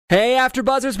Hey,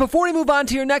 AfterBuzzers, before we move on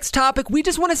to your next topic, we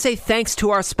just want to say thanks to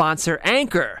our sponsor,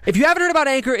 Anchor. If you haven't heard about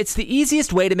Anchor, it's the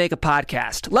easiest way to make a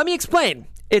podcast. Let me explain.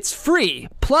 It's free.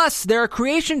 Plus, there are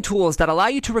creation tools that allow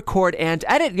you to record and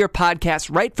edit your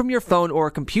podcast right from your phone or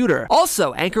computer.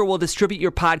 Also, Anchor will distribute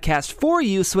your podcast for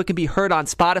you so it can be heard on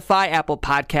Spotify, Apple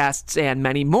Podcasts, and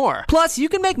many more. Plus, you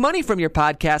can make money from your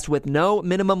podcast with no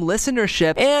minimum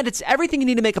listenership, and it's everything you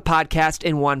need to make a podcast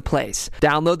in one place.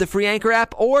 Download the free Anchor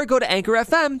app or go to Anchor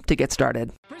FM to get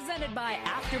started. Presented by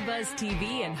AfterBuzz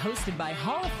TV and hosted by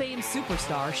Hall of Fame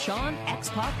superstar Sean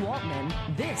X-Pac Waltman,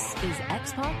 this is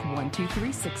X-Pac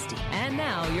 12360. And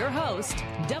now your host,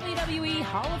 WWE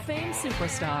Hall of Fame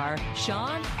superstar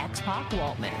Sean X-Pac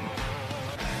Waltman.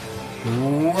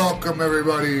 Welcome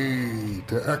everybody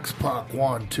to X-Pac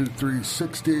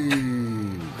 12360.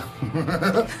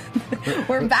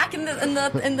 We're back in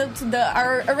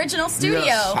our original studio.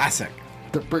 Yes. Classic.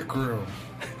 The brick room.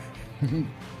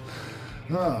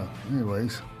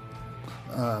 Anyways,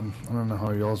 I don't know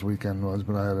how y'all's weekend was,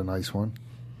 but I had a nice one.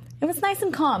 It was nice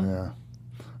and calm. Yeah,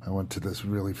 I went to this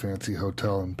really fancy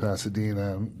hotel in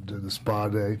Pasadena and did a spa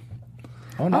day.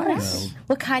 Oh, nice.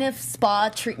 What kind of spa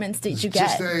treatments did you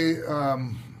get? Just a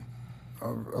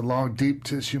long deep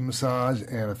tissue massage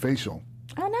and a facial.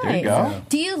 Oh, nice. There you go. Yeah.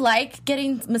 Do you like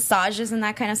getting massages and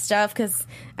that kind of stuff? Because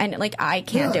I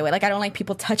can't do it. Like, I don't like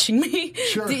people touching me.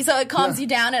 Sure. So it calms you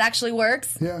down. It actually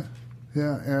works.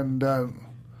 Yeah, and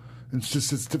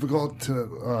it's difficult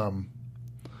to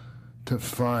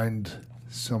find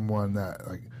someone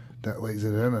that lays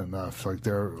it in enough. Like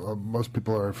most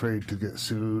people are afraid to get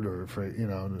sued or afraid,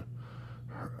 to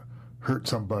hurt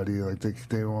somebody. Like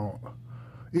they won't.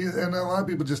 And a lot of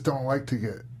people just don't like to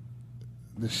get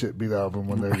the shit beat out of them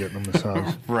when they're getting a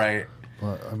massage. Right.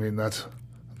 But I mean, that's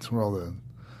where all the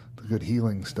good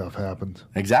healing stuff happens.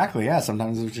 Exactly. Yeah.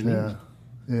 Sometimes that's what you need.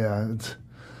 Yeah. It's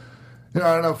I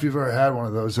don't know if you've ever had one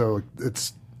of those. Though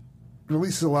it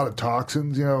releases a lot of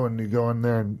toxins. When you go in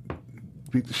there and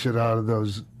beat the shit out of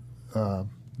those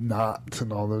knots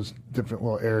and all those different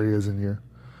little areas in your,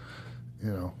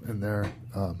 in there.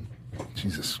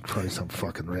 Jesus Christ, I'm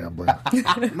fucking rambling. No, this is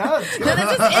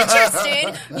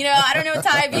interesting. I don't know,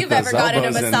 Ty, if you've ever gotten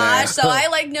a massage, so I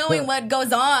like knowing what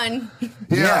goes on.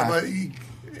 Yeah, but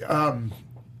a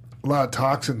lot of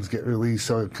toxins get released,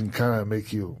 so it can kind of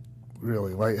make you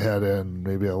really lightheaded and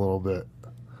maybe a little bit,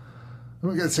 I'm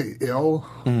not going to say ill,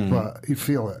 but you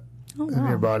feel it. Oh, wow. And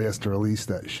your body has to release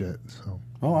that shit. So,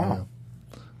 oh, wow.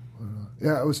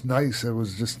 Yeah, it was nice.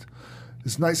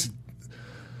 It's nice.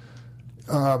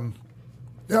 I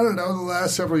don't know. The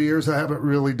last several years, I haven't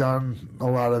really done a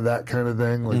lot of that kind of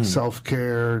thing, like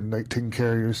self-care and like taking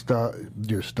care of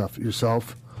your stuff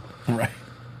yourself. Right.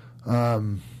 I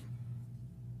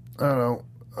don't know.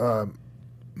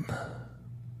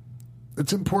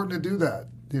 It's important to do that.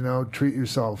 Treat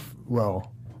yourself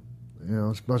well.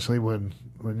 Especially when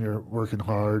you're working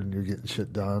hard and you're getting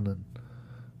shit done,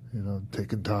 and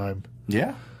taking time.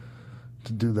 Yeah.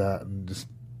 To do that, and just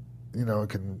it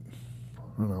can, I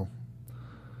don't know.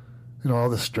 All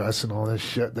the stress and all this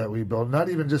shit that we build, not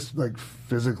even just like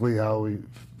physically how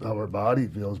our body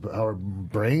feels, but how our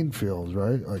brain feels,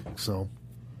 right? Like, so,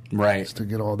 right. Just to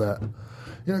get all that,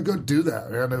 go do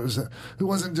that, man. It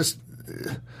wasn't just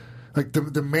like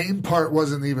the main part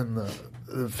wasn't even the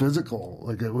physical,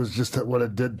 like it was just what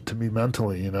it did to me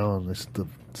mentally, and just the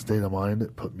state of mind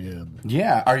it put me in.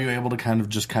 Yeah. Are you able to kind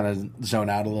of zone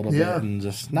out a little bit and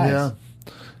just nice? Yeah.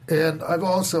 And I've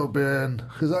also been,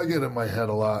 because I get in my head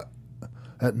a lot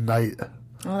at night.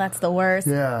 Oh, that's the worst.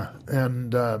 Yeah,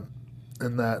 and I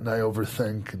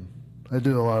overthink, and I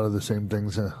do a lot of the same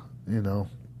things you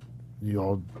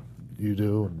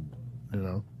do,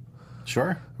 and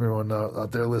Sure. everyone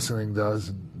out there listening does,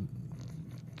 and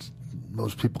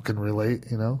most people can relate,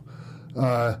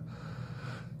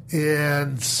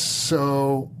 and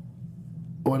so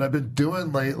what I've been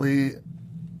doing lately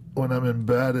when I'm in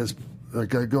bed is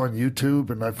like I go on YouTube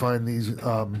and I find these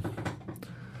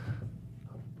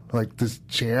like this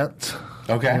chant,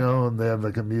 okay, and they have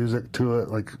like a music to it,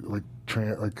 like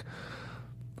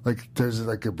there's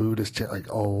like a Buddhist chant, like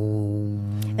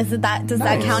Om. Does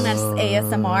that count as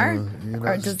ASMR?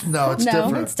 No, it's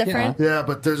different. It's different. Yeah,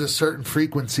 but there's a certain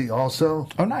frequency also.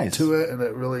 Oh, nice. To it, and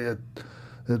it really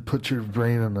it puts your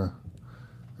brain in a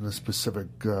specific.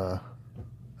 I'm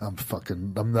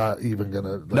not even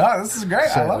gonna. No, this is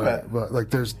great. I love it. But like,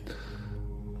 there's.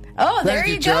 Oh, there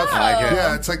you go. Jeff. I like it.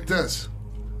 Yeah, it's like this.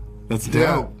 That's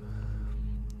dope.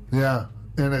 Yeah,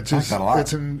 and it just I like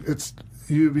that a lot. it's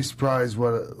you'd be surprised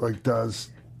what it like does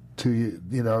to you,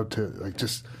 to like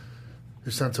just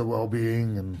your sense of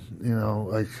well-being, and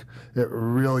like it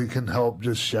really can help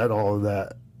just shed all of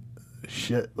that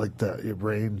shit like that your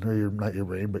brain, or not your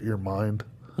brain, but your mind,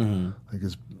 like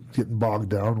is getting bogged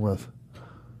down with.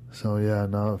 So yeah,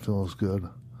 now it feels good.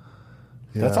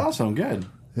 Yeah. That's awesome. Good.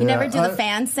 You never do the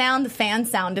fan sound? The fan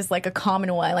sound is like a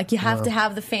common one. Like you have to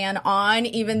have the fan on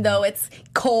even though it's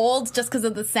cold just because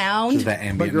of the sound. Just that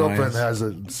ambient My girlfriend noise.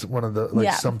 has one of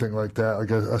the something like that,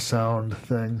 like a sound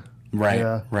thing. Right.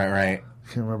 Yeah. Right.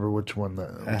 I can't remember which one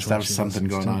that. Has to have something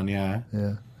going on. Yeah.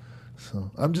 Yeah.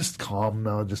 So I'm just calm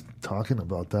now, just talking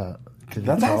about that. Can you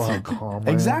That's tell awesome. how calm I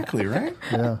am? Exactly. Right.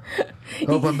 Yeah.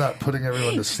 Hope I'm not putting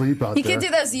everyone to sleep out You there. can do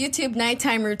those YouTube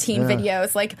nighttime routine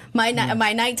videos, like my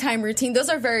nighttime routine. Those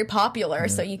are very popular,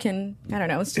 so you can. I don't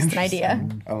know. It's just an idea.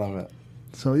 I love it.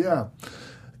 So yeah,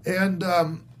 and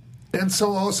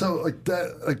so also like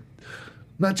that, like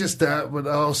not just that, but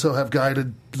I also have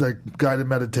guided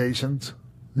meditations.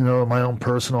 My own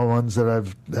personal ones that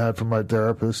I've had from my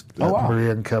therapist that wow.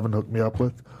 Maria and Kevin hooked me up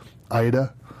with.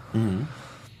 Ida. Mm-hmm.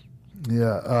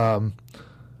 Yeah.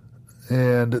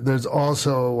 And there's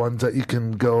also ones that you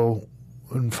can go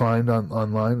and find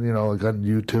online, like on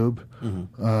YouTube.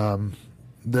 Mm-hmm.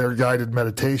 They're guided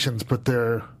meditations, but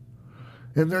they're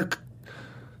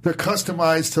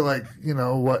customized to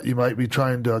what you might be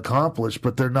trying to accomplish,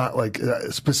 but they're not like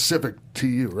specific to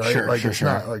you, right? Sure, it's sure.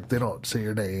 not like they don't say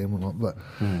your name, but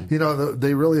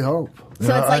they really help.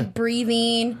 So it's like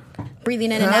breathing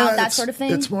in and out, that sort of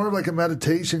thing. It's more of like a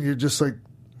meditation. You're just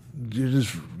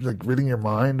ridding your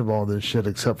mind of all this shit,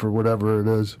 except for whatever it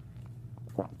is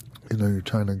you're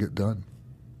trying to get done.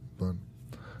 But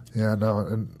yeah, no.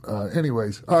 And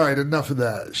anyways, all right, enough of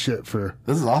that shit for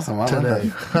this is awesome. I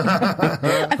today.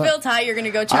 I feel Ty, you're going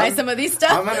to go try some of these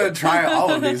stuff. I'm going to try all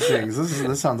of these things.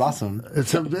 This sounds awesome.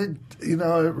 It's a big, it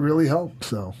really helps.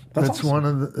 So That's it's awesome. one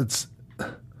of the.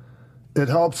 It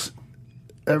helps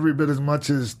every bit as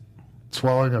much as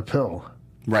swallowing a pill.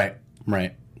 Right.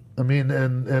 I mean,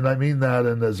 and I mean that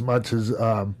in as much as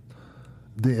the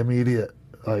immediate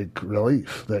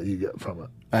relief that you get from it.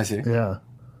 I see. Yeah.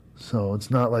 So it's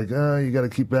not like you got to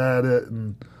keep at it,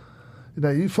 and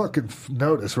you fucking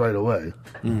notice right away.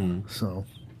 Mm-hmm. So,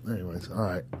 anyways, all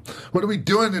right. What are we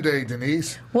doing today,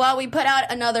 Denise? Well, we put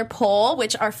out another poll,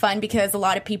 which are fun because a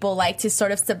lot of people like to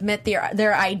sort of submit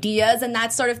their ideas and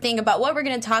that sort of thing about what we're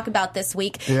going to talk about this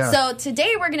week. Yeah. So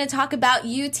today we're going to talk about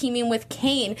you teaming with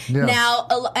Kane. Yeah. Now,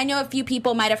 I know a few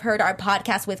people might have heard our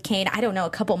podcast with Kane, I don't know, a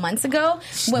couple months ago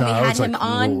when we had him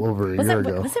on. Over a year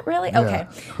ago. Was it really? Yeah.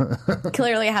 Okay.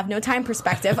 Clearly I have no time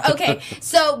perspective. Okay.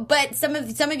 But some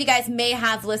of you guys may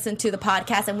have listened to the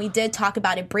podcast and we did talk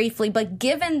about it briefly, but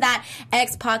given that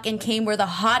X-Pac and Kane were the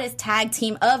hottest tag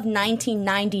team of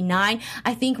 1999,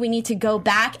 I think we need to go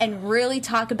back and really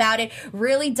talk about it,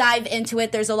 really dive into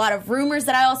it. There's a lot of rumors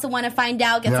that I also want to find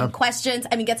out, get some questions,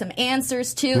 get some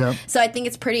answers too. Yeah. So I think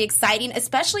it's pretty exciting,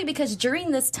 especially because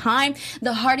during this time,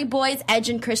 the Hardy Boys, Edge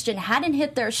and Christian, hadn't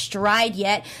hit their stride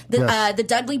yet. The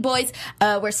Dudley Boys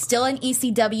were still in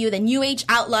ECW. The New Age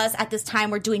Outlaws at this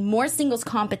time were doing more singles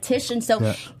competition. So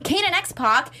Kane and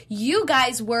X-Pac, you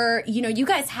guys were, you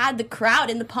guys had the crowd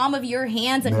in the palm of your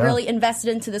hands and really invested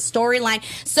into the storyline.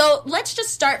 So let's just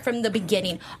start from the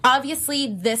beginning. Obviously,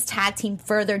 this tag team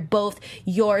furthered both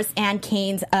yours and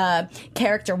Kane's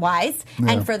character-wise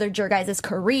and furthered your guys'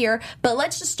 career. But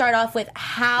let's just start off with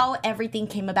how everything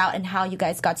came about and how you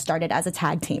guys got started as a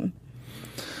tag team.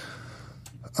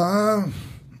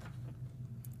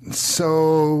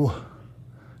 So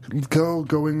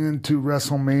going into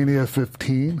WrestleMania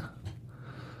 15,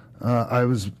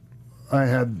 I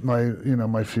had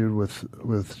my feud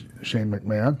with Shane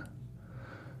McMahon,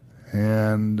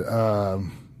 and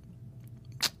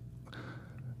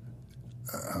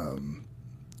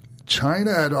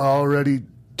China had already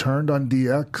turned on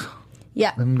DX,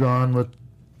 and gone with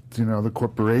the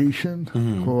corporation,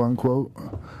 quote unquote,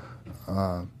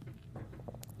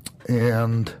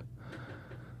 and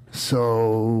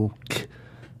so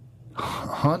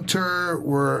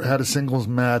Hunter had a singles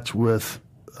match with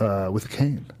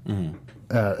Kane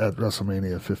at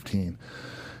WrestleMania 15,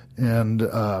 and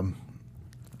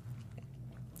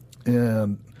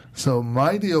so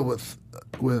my deal with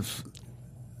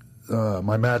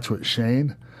my match with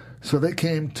Shane, so they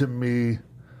came to me.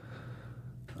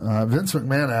 Vince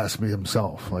McMahon asked me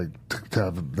himself, to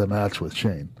have the match with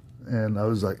Shane, and I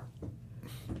was like,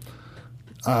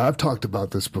 I've talked about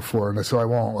this before, and so I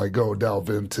won't go delve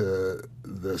into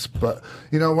this. But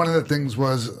one of the things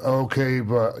was okay,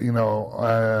 but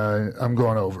I'm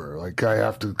going over. I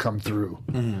have to come through.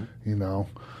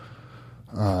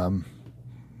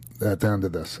 At the end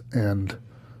of this, and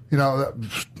you know,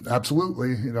 absolutely,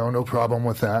 you know, no problem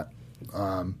with that.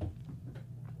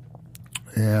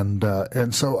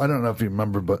 And so I don't know if you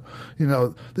remember, but you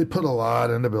know, they put a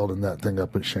lot into building that thing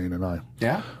up with Shane and I.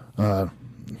 Yeah.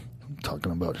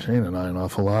 Talking about Shane and I an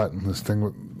awful lot, and this thing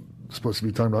was supposed to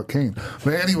be talking about Kane.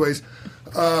 But anyways,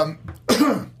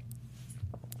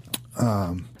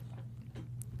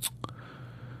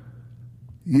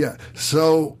 yeah.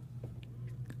 So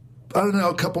I don't know,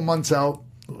 a couple months out,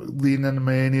 leading into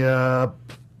Mania,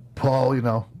 Paul, you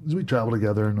know, we travel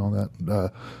together and all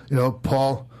that. You know,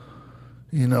 Paul,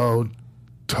 you know,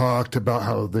 talked about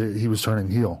how he was turning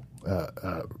heel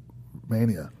at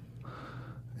Mania.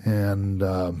 And,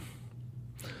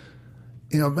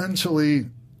 you know, eventually,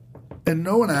 and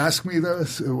no one asked me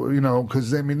this, you know,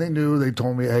 because, I mean, they knew, they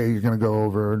told me, hey, you're going to go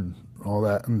over and all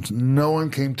that. And no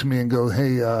one came to me and go,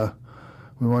 hey,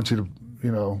 we want you to,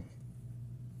 you know,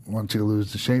 want you to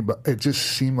lose to Shane. But it just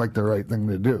seemed like the right thing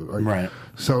to do. Like, Right.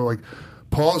 So, like,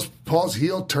 Paul's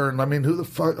heel turn, I mean, who the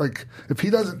fuck, like, if he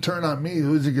doesn't turn on me,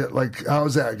 who's he get, like,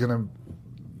 how's that going to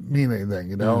mean anything,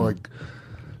 you know? Like,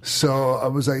 so I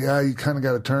was like, yeah, you kind of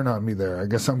got to turn on me there. I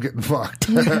guess I'm getting fucked.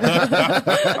 Right.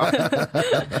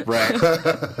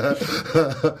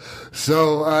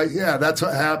 So, yeah, that's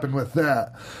what happened with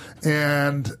that.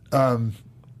 And,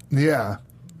 yeah.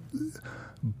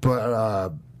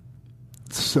 But,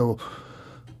 so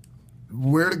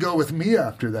where to go with me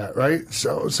after that, right?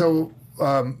 So,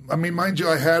 I mean, mind you,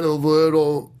 I had a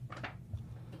little,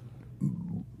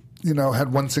 you know,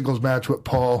 had one singles match with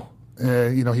Paul.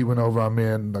 You know, he went over on me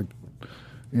and, like,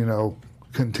 you know,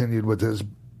 continued with his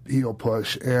heel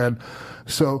push. And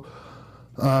so,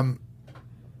 the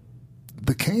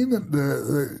Kane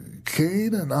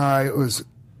and I was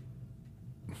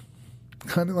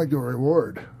kind of like a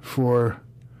reward for.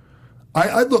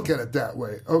 I look at it that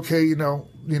way. Okay, you know,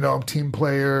 I'm a team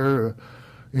player.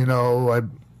 You know, I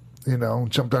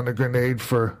jumped on the grenade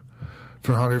for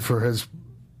Hunter for his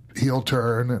heel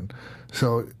turn, and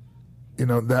so. You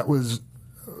know, that was,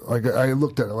 like, I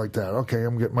looked at it like that. Okay,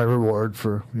 I'm getting my reward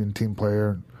for being a team player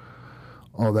and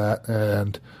all that.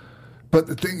 But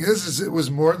the thing is it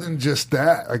was more than just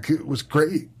that. Like, it was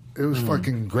great. It was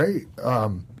fucking great.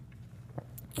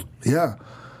 Yeah.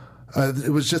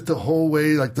 It was just the whole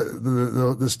way, like,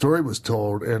 the story was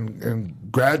told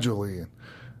and gradually,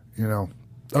 you know.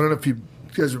 I don't know if you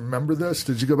guys remember this.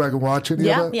 Did you go back and watch any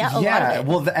of it? Yeah, a lot Yeah, of it.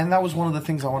 well, and that was one of the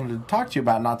things I wanted to talk to you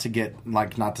about. Not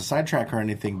to sidetrack or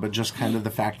anything, but just kind of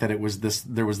the fact that there was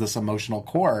this emotional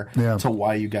core to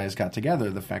why you guys got together.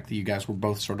 The fact that you guys were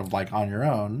both sort of like on your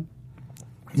own.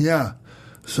 Yeah.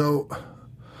 So,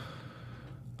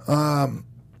 yeah,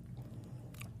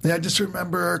 I just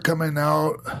remember coming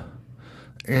out,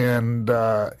 and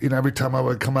you know, every time I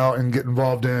would come out and get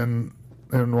involved in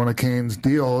one of Kane's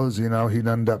deals, you know, he'd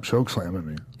end up chokeslamming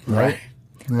me. Right.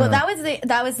 Well,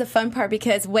 that was the fun part,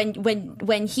 because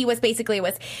when he was basically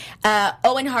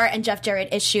Owen Hart and Jeff Jarrett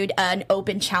issued an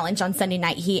open challenge on Sunday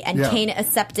Night Heat, and Kane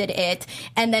accepted it,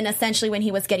 and then essentially when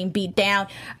he was getting beat down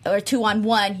or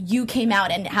 2-on-1, you came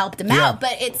out and helped him out.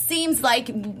 But it seems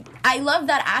like I love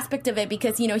that aspect of it,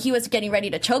 because you know he was getting ready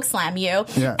to chokeslam you,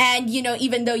 and you know,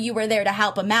 even though you were there to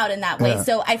help him out in that way.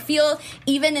 So I feel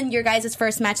even in your guys'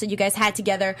 first match that you guys had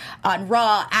together on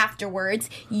Raw afterwards,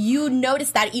 you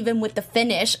noticed that even with the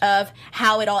finish of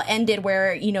how it all ended,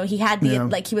 where you know he had the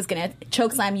like he was gonna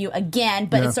chokeslam you again,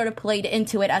 but it sort of played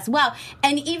into it as well.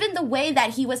 And even the way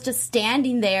that he was just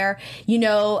standing there,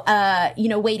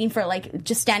 waiting for, like,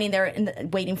 just standing there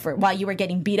and waiting for while you were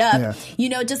getting beat up, you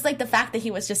know, just like the fact that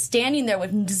he was just standing there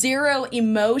with zero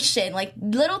emotion, like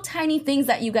little tiny things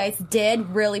that you guys did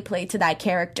really played to that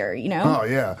character, you know? Oh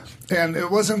yeah, and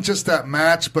it wasn't just that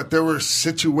match, but there were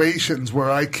situations where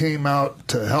I came out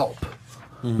to help.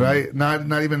 Right, not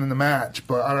even in the match,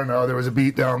 but I don't know. There was a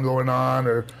beatdown going on,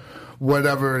 or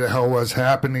whatever the hell was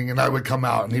happening, and I would come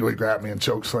out and he would grab me and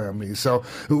chokeslam me. So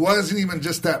it wasn't even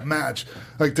just that match.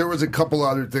 Like, there was a couple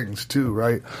other things too,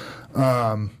 right?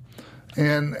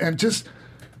 And just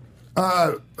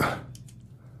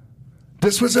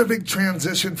this was a big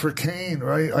transition for Kane,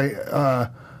 right?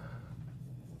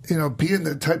 You know, being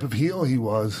the type of heel he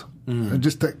was. And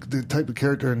just the type of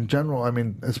character in general. I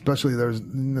mean, especially there's, you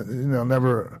know,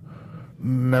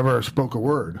 never spoke a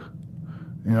word.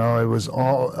 You know, it was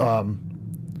all.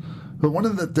 But one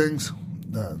of the things,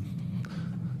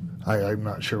 I'm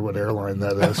not sure what airline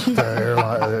that is. The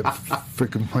airline, that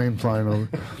freaking plane flying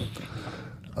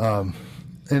over.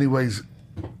 Anyways,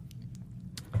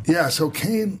 yeah. So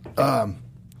Kane,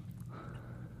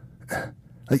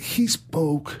 like, he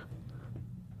spoke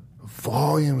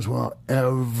volumes without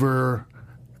ever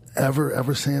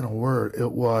ever saying a word.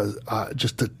 It was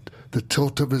just the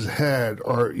tilt of his head,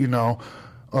 or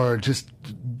or just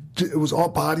it was all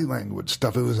body language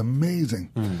stuff. It was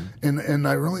amazing, and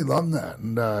I really loved that.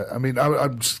 And I mean,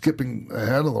 I'm skipping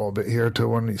ahead a little bit here to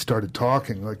when he started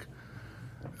talking. Like,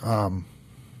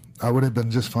 I would have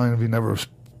been just fine if he never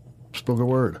spoke a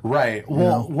word. Right.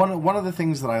 Well, one of the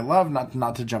things that I love,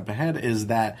 not to jump ahead, is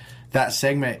that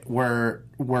segment or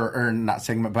not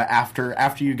segment, but after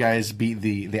you guys beat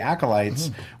the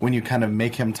Acolytes, when you kind of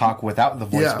make him talk without the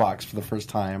voice box for the first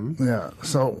time. Yeah.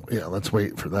 So let's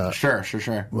wait for that. Sure.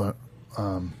 But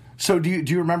so do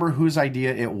you remember whose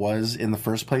idea it was in the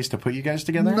first place to put you guys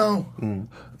together? No.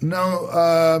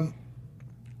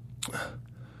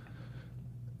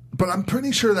 But I'm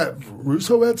pretty sure that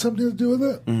Russo had something to do with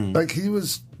it. Like, he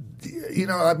was,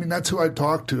 I mean, that's who I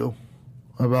talked to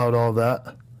about all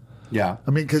that. Yeah.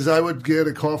 I mean, because I would get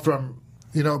a call from,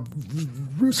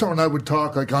 Russo and I would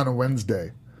talk like on a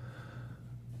Wednesday,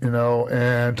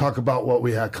 and talk about what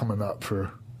we had coming up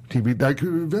for TV. Like,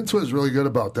 Vince was really good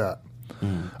about that.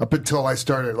 Up until I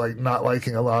started like not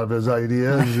liking a lot of his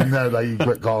ideas, and then he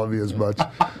quit calling me as much.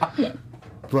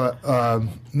 But but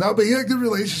he had a good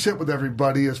relationship with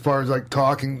everybody as far as like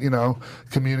talking,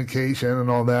 communication and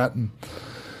all that, and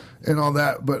all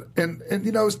that. But and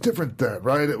it's different then,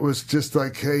 right? It was just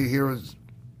like, hey,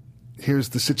 here's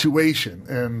the situation,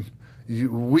 and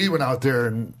we went out there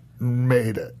and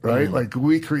made it, right? Like,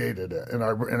 we created it in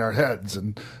our heads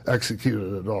and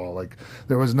executed it all. Like,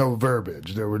 there was no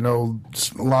verbiage, there were no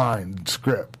line,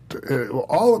 script,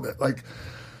 all of it. Like,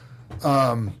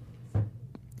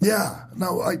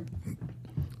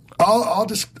 I'll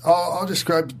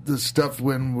describe the stuff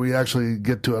when we actually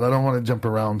get to it. I don't want to jump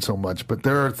around so much, but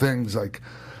there are things like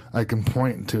I can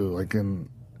point to, like in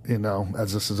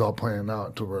as this is all playing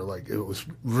out, to where like it was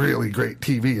really great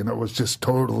TV and it was just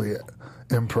totally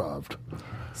improv.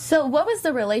 So, what was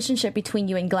the relationship between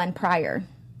you and Glenn Pryor?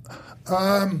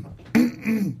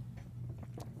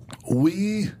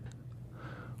 We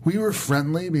were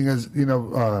friendly because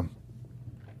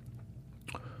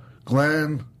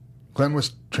Glenn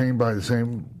was trained by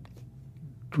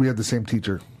we had the same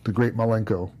teacher, the great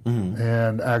Malenko.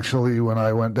 And actually, when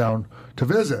I went down to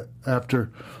visit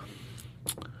after,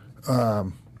 I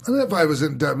don't know if I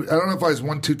was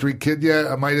 1, 2, 3 Kid yet.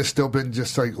 I might have still been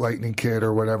just like Lightning Kid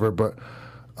or whatever. But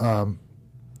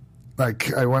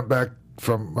like, I went back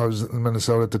I was in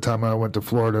Minnesota at the time, and I went to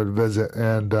Florida to visit,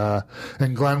 and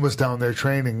Glenn was down there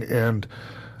training, and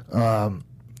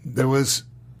there was.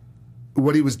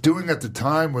 What he was doing at the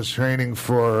time was training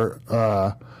for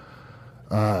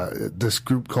this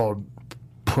group called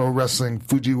Pro Wrestling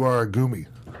Fujiwara Gumi,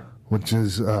 which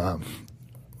is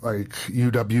like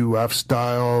UWF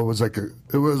style. It was like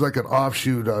an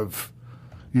offshoot of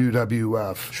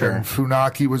UWF. Sure. And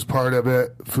Funaki was part of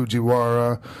it.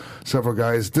 Fujiwara, several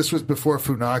guys. This was before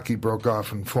Funaki broke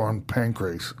off and formed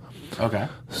Pancrase. Okay.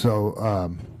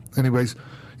 So, anyways.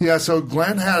 Yeah, so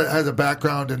Glenn has a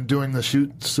background in doing the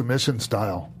shoot submission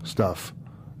style stuff.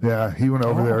 Yeah, he went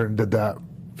over there and did that a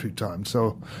few times.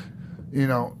 So,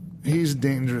 he's a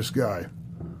dangerous guy.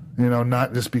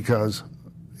 Not just because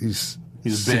he's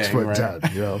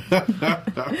 6'10",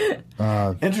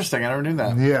 right? Interesting. I never knew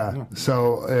that. Yeah.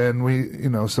 So, and we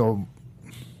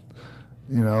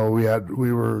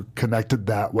were connected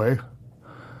that way,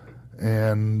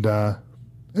 and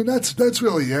that's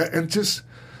really it. And just.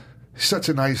 He's such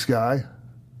a nice guy,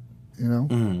 yeah,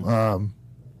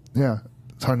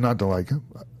 it's hard not to like him.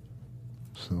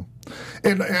 So,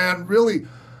 and really,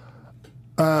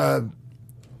 so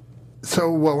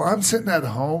while I'm sitting at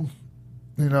home,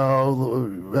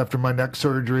 after my neck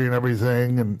surgery and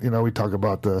everything, and we talk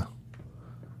about the,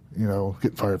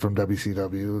 getting fired from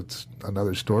WCW. It's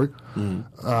another story,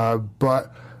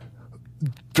 but.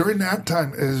 During that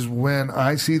time is when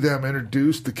I see them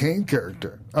introduce the Kane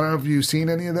character. I don't know if you've seen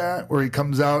any of that, where he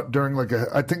comes out during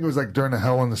I think it was like during a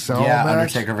Hell in the Cell match.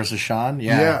 Undertaker versus Shawn.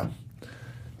 Yeah.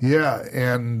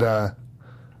 And that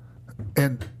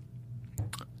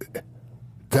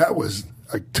was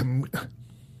like, to me,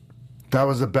 that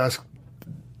was the best.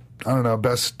 I don't know,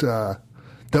 that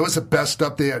was the best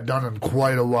stuff they had done in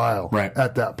quite a while. Right.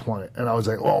 At that point, and I was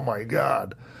like, oh my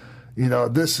God,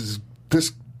 this.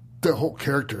 The whole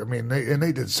character. I mean,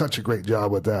 they did such a great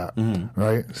job with that,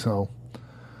 right? So,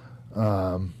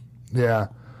 yeah,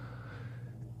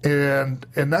 and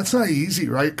that's not easy,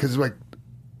 right? Because like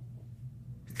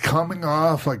coming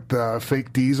off like the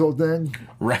fake Diesel thing,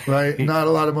 right? Not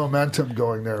a lot of momentum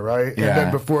going there, right? Yeah. And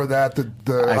then before that, the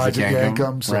Isaac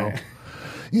Yankem. So, right.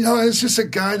 It's just a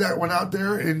guy that went out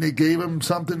there and they gave him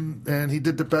something, and he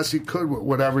did the best he could with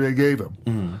whatever they gave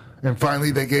him. And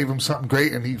finally, they gave him something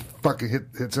great, and he fucking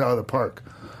hits it out of the park.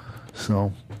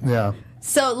 So, yeah.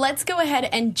 So let's go ahead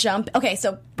and jump. Okay,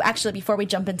 so actually, before we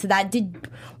jump into that,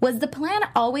 was the plan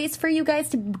always for you guys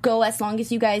to go as long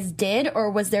as you guys did, or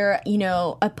was there,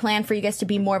 a plan for you guys to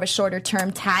be more of a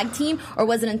shorter-term tag team, or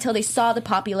was it until they saw the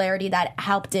popularity that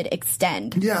helped it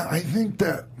extend? Yeah, I think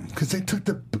that because they took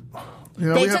the,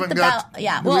 they took the belt.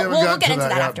 Yeah, we'll get into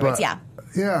that afterwards.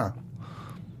 Yeah.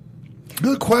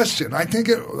 Good question. I think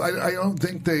I don't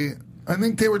think they. I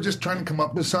think they were just trying to come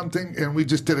up with something, and we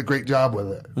just did a great job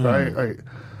with it, right?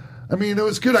 I mean, it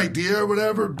was a good idea or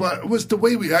whatever, but it was the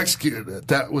way we executed it.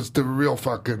 That was the real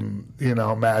fucking,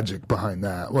 magic behind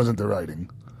that. It wasn't the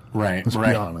writing. Right, Let's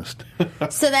be honest.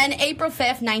 So then April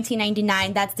 5th,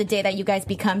 1999, that's the day that you guys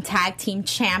become tag team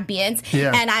champions.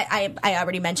 Yeah. And I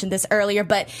already mentioned this earlier,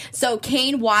 but so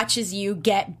Kane watches you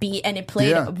get beat, and it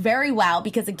played very well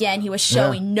because, again, he was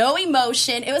showing no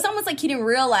emotion. It was almost like he didn't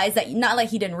realize that, not like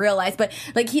he didn't realize, but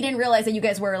like he didn't realize that you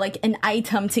guys were like an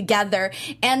item together.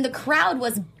 And the crowd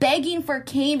was begging for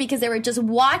Kane because they were just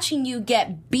watching you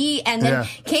get beat. And then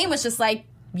Kane was just like,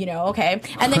 okay.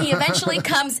 And then he eventually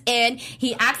comes in.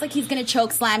 He acts like he's going to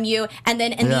choke slam you. And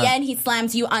then in the end, he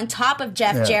slams you on top of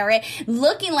Jeff Jarrett,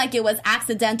 looking like it was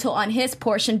accidental on his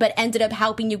portion, but ended up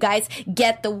helping you guys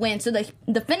get the win. So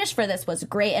the finish for this was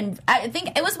great. And I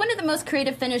think it was one of the most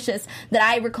creative finishes that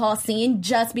I recall seeing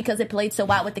just because it played so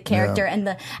well with the character and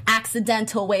the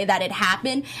accidental way that it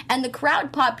happened. And the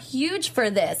crowd popped huge for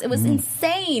this. It was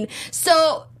insane.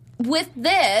 So with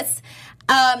this...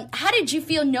 how did you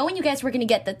feel knowing you guys were going to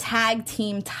get the tag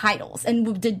team titles?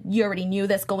 And did you already knew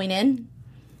this going in?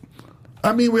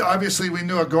 I mean, we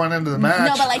knew it going into the match.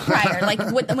 No, but like prior, like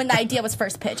when the idea was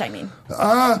first pitched, I mean.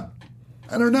 I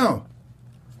don't know.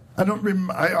 I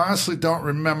honestly don't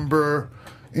remember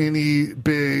any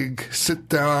big sit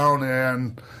down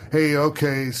and, hey,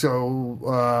 okay, so,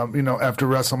 after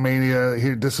WrestleMania,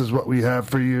 here, this is what we have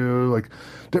for you. Like,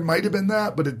 there might have been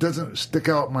that, but it doesn't stick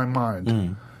out in my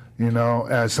mind.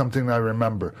 As something I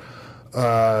remember.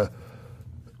 I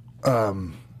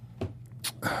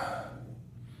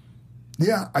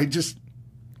just,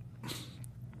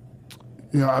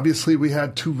 obviously we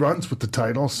had 2 runs with the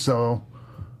title, so,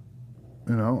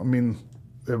 I mean,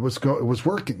 it was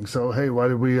working. So hey, why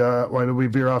did we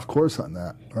veer off course on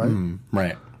that, right?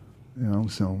 Right.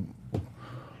 So,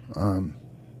 I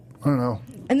don't know.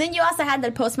 And then you also had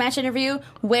the post-match interview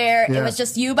where it was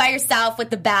just you by yourself with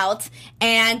the belt,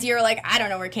 and you're like, I don't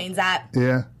know where Kane's at.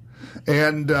 Yeah.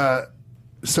 And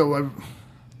so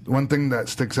one thing that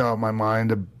sticks out in my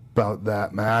mind about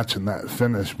that match and that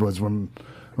finish was when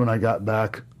I got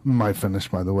back. My finish,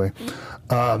 by the way.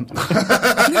 I'll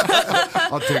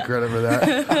take credit for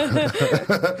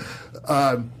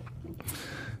that.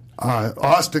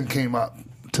 Austin came up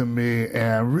to me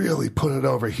and really put it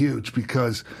over huge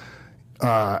because...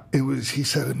 he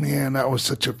said, man, that was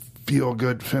such a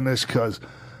feel-good finish because,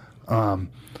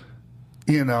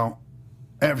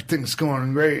 everything's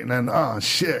going great. And then, oh,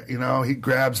 shit, he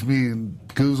grabs me and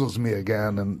goozles me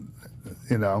again. And,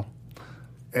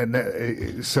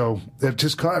 so it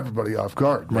just caught everybody off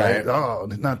guard, right? Oh,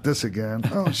 not this again.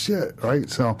 Oh, shit, right?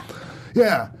 So,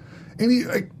 yeah. And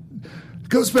it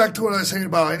goes back to what I was saying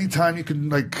about anytime you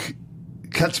can,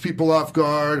 catch people off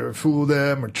guard or fool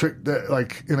them or trick them,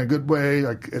 in a good way.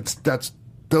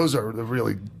 Those are the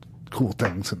really cool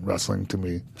things in wrestling to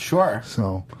me. Sure.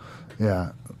 So,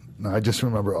 yeah. No, I just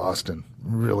remember Austin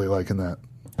really liking that.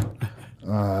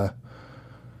 I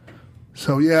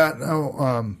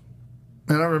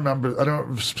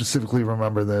don't specifically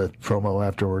remember the promo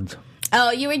afterwards.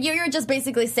 Oh, you were just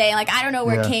basically saying, I don't know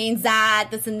where Kane's at,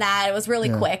 this and that. It was really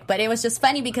quick, but it was just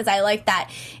funny because I like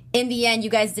that in the end you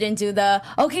guys didn't do the,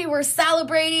 okay, we're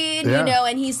celebrating,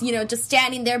 and he's, just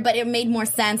standing there, but it made more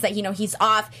sense that, he's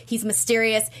off, he's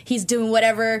mysterious, he's doing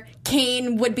whatever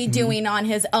Kane would be doing on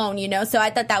his own, so I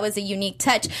thought that was a unique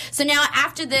touch. So now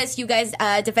after this, you guys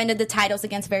defended the titles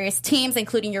against various teams,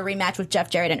 including your rematch with Jeff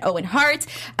Jarrett and Owen Hart,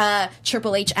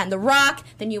 Triple H and The Rock,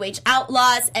 the New Age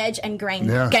Outlaws, Edge and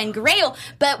Gangrel.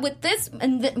 But with this,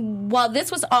 while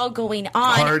this was all going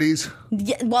on, Hardys.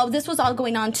 While this was all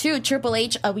going on too, Triple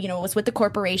H, was with the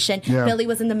corporation. Yeah. Billy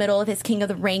was in the middle of his King of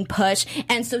the Ring push,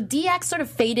 and so DX sort of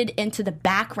faded into the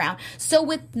background. So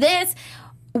with this,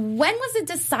 when was it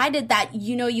decided that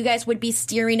you guys would be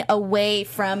steering away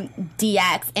from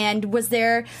DX? And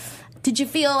did you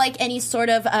feel like any sort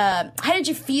of how did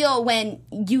you feel when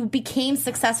you became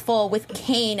successful with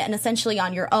Kane and essentially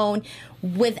on your own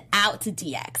without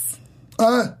DX?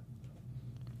 I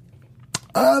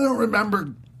don't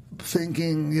remember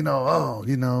thinking,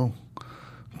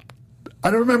 I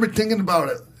don't remember thinking about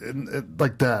it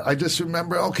like that. I just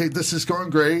remember, okay, this is going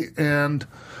great, and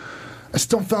I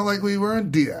still felt like we were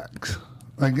in DX.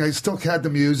 Like, I still had the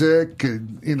music,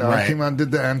 and, you know, I came on,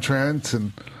 did the entrance,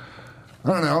 and I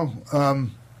don't know.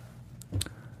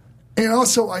 And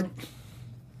also, I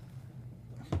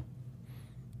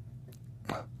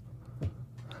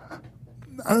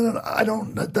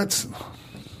don't, that's...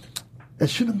 It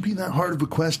shouldn't be that hard of a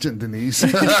question, Denise.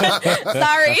 Sorry.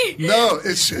 No,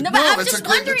 it's I'm it's just a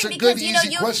wondering good, because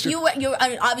easy question. you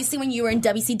obviously when you were in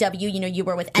WCW, you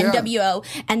were with NWO,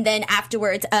 and then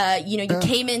afterwards, you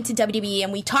came into WWE,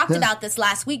 and we talked about this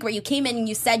last week where you came in and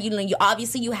you said, you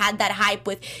obviously you had that hype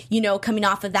with, coming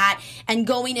off of that and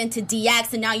going into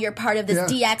DX, and now you're part of this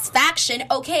DX faction.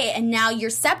 Okay, and now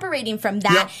you're separating from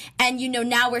that, and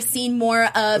now we're seeing more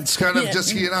of it's kind of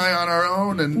just he and I on our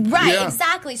own, and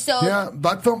exactly. So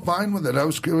I felt fine with it.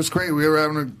 It was great. We were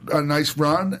having a nice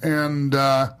run, and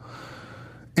I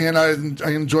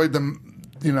enjoyed them.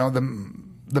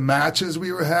 The matches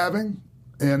we were having,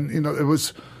 and it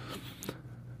was,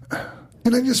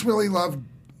 and I just really loved.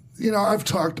 I've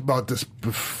talked about this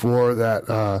before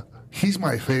that he's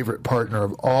my favorite partner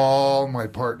of all my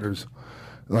partners.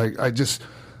 Like I just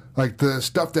like the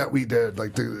stuff that we did,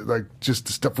 just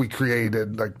the stuff we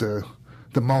created, like the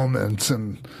moments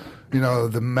and.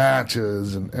 The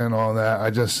matches and all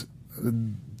that. It's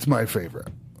my favorite.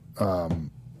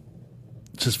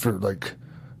 Just for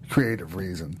creative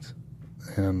reasons,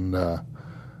 and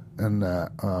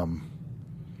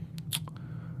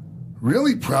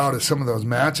really proud of some of those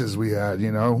matches we had.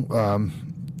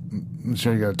 I'm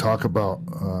sure you're going to talk about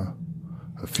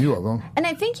a few of them. And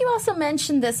I think you also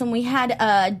mentioned this when we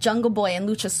had Jungle Boy and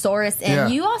Luchasaurus,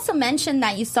 and you also mentioned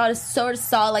that you sort of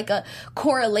saw like a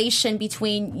correlation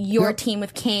between your team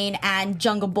with Kane and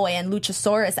Jungle Boy and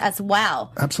Luchasaurus as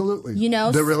well. Absolutely.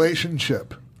 The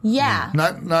relationship. Yeah.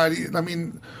 Not. I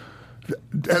mean,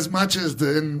 as much as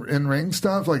the in ring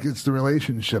stuff, it's the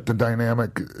relationship, the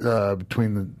dynamic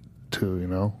between the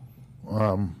two.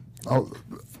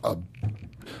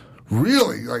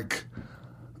 Really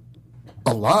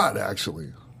a lot,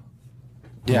 actually.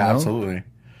 Yeah, absolutely.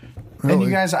 Really? And you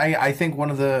guys, I think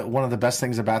one of the best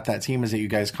things about that team is that you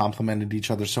guys complemented each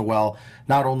other so well,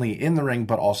 not only in the ring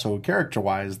but also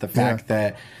character-wise. The fact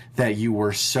that you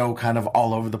were so kind of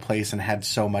all over the place and had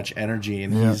so much energy,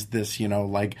 and he's this,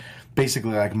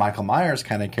 basically like Michael Myers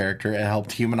kind of character. It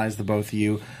helped humanize the both of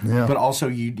you, but also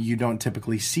you don't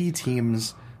typically see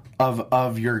teams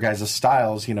of your guys'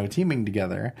 styles, teaming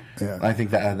together. Yeah. I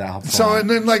think that helps. So, and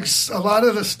then a lot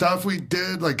of the stuff we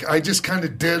did, I just kind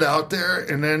of did out there,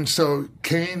 and then so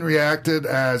Kane reacted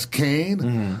as Kane.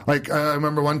 Mm-hmm. I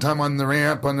remember one time on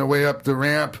the way up the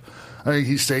ramp, I think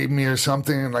he saved me or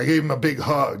something, and I gave him a big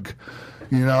hug,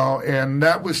 and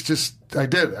that was just, I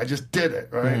just did it,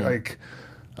 right? Mm-hmm.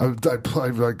 I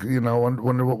played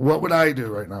wonder what would I do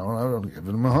right now? I would give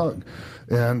him a hug.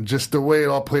 And just the way it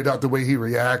all played out, the way he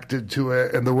reacted to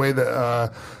it, and the way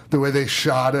they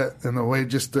shot it, and the way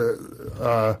just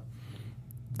the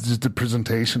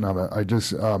presentation of it, it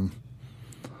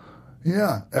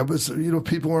was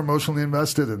people were emotionally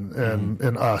invested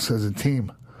in us as a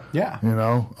team. Yeah,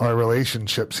 our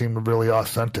relationship seemed really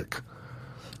authentic.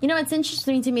 It's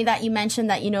interesting to me that you mentioned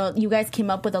that, you guys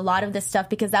came up with a lot of this stuff,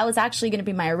 because that was actually going to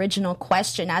be my original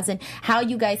question, as in how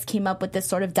you guys came up with this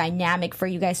sort of dynamic for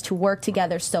you guys to work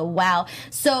together so well.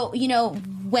 So,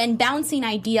 when bouncing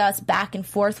ideas back and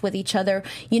forth with each other,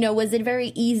 was it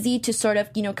very easy to sort of,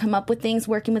 come up with things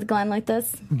working with Glenn like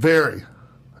this? Very,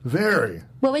 very.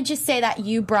 What would you say that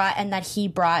you brought and that he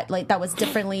brought, that was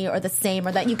differently or the same,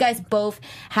 or that you guys both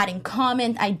had in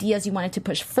common, ideas you wanted to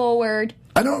push forward?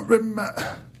 I don't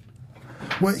remember.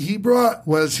 What he brought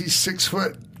was he's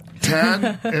 6'10",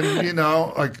 and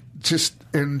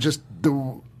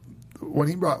what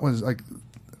he brought was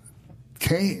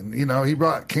Kane. He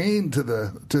brought Kane to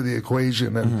the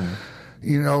equation, and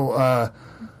and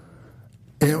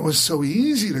it was so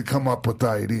easy to come up with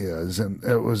ideas, and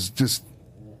it was just,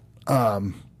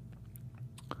 God,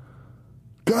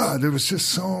 there was just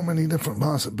so many different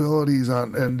possibilities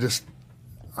and just,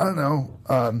 I don't know.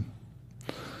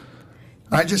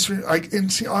 I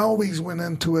always went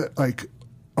into it I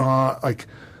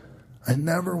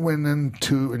never went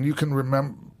into, and you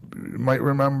might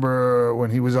remember when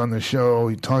he was on the show,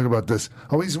 he talked about this.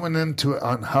 I always went into it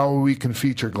on how we can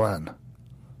feature Glenn.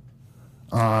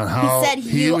 He said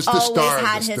you always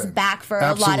had his back for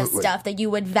a lot of stuff, that you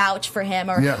would vouch for him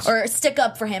or stick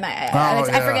up for him.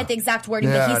 I forget the exact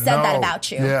wording, but he said that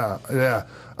about you. Yeah.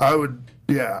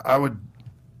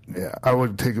 I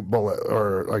would take a bullet,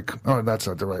 or that's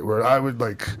not the right word. I would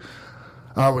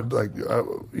I would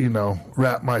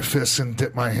wrap my fists and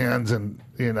dip my hands in,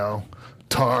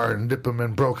 tar and dip them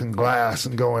in broken glass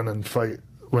and go in and fight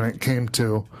when it came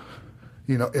to,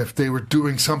 if they were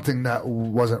doing something that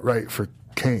wasn't right for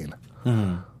Kane.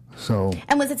 Mm-hmm. So.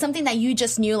 And was it something that you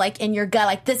just knew, like in your gut,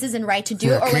 like this isn't right to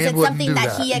do, or was it something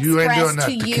that he expressed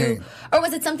to you, or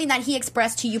was it something that he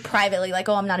expressed to you privately, like,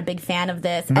 oh, I'm not a big fan of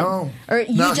this? No, or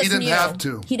you just he didn't knew? have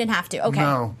to. He didn't have to. Okay.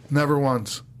 No, never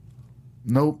once.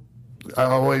 Nope. I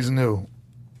always knew.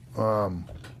 And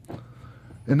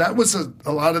that was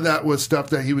a lot of that was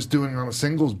stuff that he was doing on a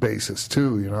singles basis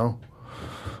too,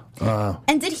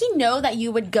 and did he know that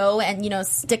you would go and,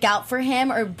 stick out for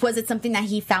him, or was it something that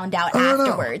he found out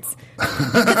afterwards?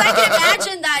 Because I can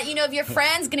imagine that, if your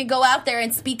friend's going to go out there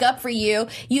and speak up for you,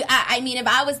 I mean, if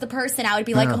I was the person, I would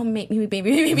be like, oh, maybe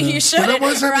you shouldn't. But it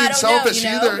wasn't being selfish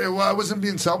either. I wasn't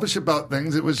being selfish about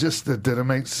things. It was just that didn't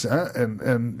make sense,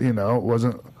 and it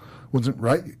wasn't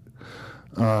right.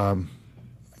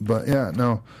 But yeah,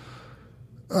 no.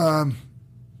 I'm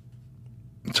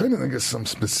trying to think of some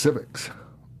specifics.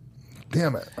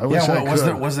 Damn it! I wish I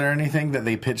could. Was there anything that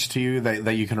they pitched to you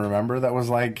that you can remember that was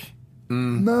like?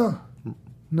 No.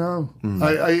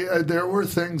 I there were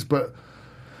things, but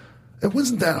it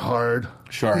wasn't that hard.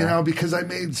 Sure. Because I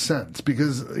made sense.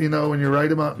 Because when you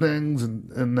write about things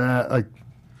and that, like,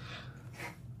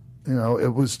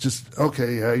 it was just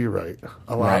okay. Yeah, you're right.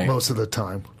 Most of the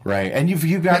time. Right, and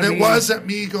you got. And it wasn't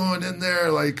me going in there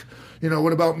like,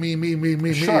 what about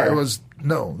me? Sure. It was.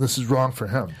 No, this is wrong for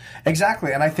him.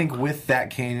 Exactly, and I think with the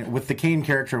Kane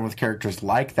character and with characters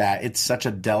like that, it's such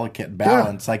a delicate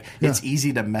balance. Yeah. Like it's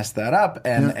easy to mess that up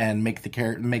and make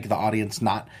the audience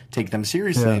not take them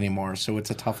seriously anymore. So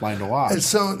it's a tough line to walk. And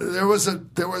so there was a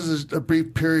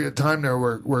brief period of time there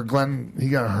where Glenn, he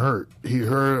got hurt. He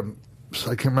hurt him.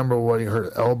 I can't remember what he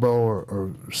hurt, elbow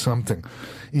or something,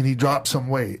 and he dropped some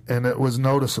weight, and it was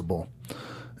noticeable.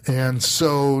 And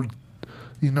so,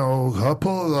 a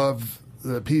couple of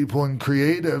the people in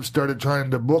creative started trying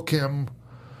to book him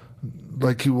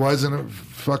like he wasn't a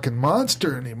fucking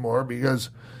monster anymore,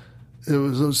 because it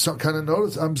was some kind of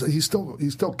notice. He's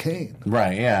still Kane,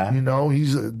 right? Yeah,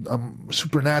 he's a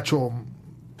supernatural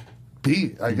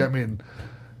being. I mean,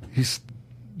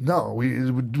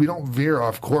 we don't veer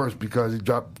off course because he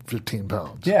dropped 15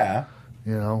 pounds. Yeah,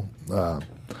 so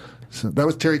that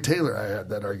was Terry Taylor I had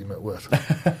that argument with.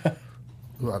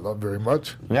 Who I love very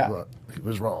much. Yeah. But he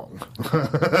was wrong.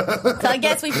 So I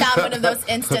guess we found one of those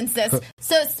instances.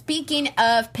 So speaking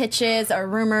of pitches or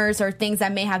rumors or things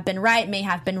that may have been right, may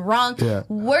have been wrong,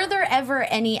 were there ever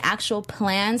any actual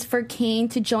plans for Kane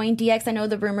to join DX? I know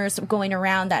the rumors going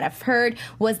around that I've heard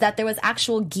was that there was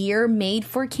actual gear made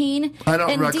for Kane. I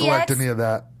don't recollect any of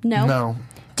that. No? No.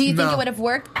 Do you think it would have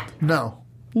worked? No.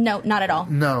 No, not at all.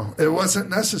 No, it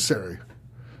wasn't necessary.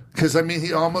 Because,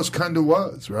 he almost kind of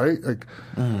was, right? Like,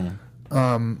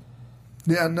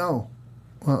 no.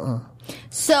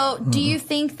 So, do you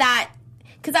think that,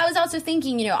 because I was also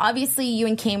thinking, obviously you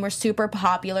and Kane were super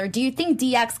popular. Do you think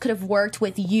DX could have worked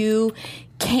with you,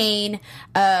 Kane,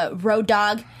 Road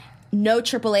Dogg, no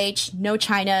Triple H, no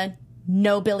China,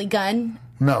 no Billy Gunn?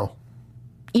 No.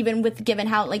 Even given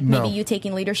how, maybe you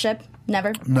taking leadership?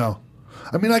 Never? No.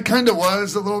 I kind of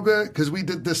was a little bit, because we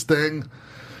did this thing,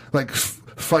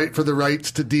 fight for the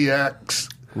rights to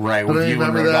DX. Right, with you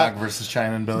and Road Dogg versus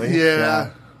China and Billy.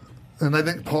 Yeah. And I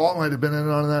think Paul might have been in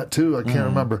on that too. I can't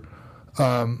remember.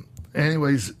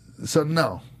 Anyways, so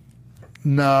no.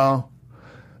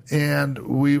 And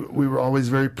we were always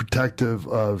very protective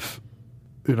of,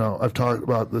 I've talked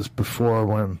about this before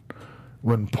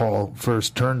when Paul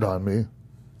first turned on me.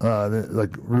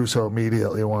 Russo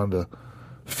immediately wanted to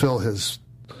fill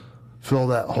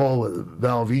that hole with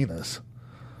Val Venus.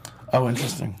 Oh,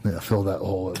 interesting. Yeah, fill that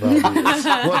hole with Val Venus.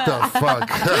 What the fuck?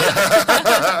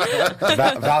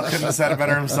 Val couldn't have said it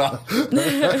better himself.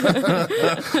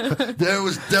 There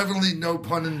was definitely no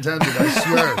pun intended, I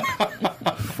swear.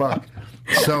 Fuck.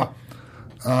 So,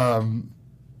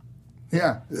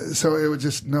 so it was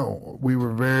just, we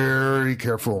were very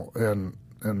careful and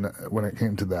when it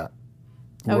came to that.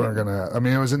 We weren't going to,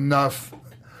 it was enough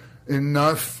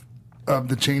of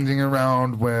the changing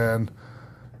around when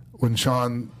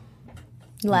Sean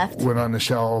left, went on the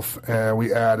shelf, and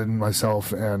we added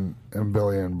myself and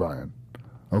Billy and Brian.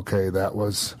 Okay, that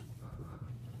was,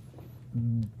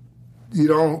 you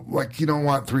don't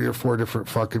want 3 or 4 different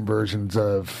fucking versions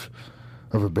of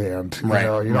a band.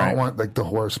 Right, you don't want the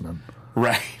Horsemen.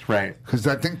 Right, right. Because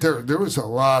I think there was a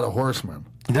lot of horsemen.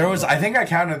 There was, I think I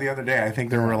counted the other day, I think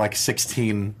there were like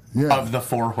 16 of the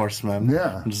 4 horsemen.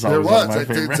 Yeah, which is there always was. one of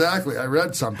my favorite. Exactly. I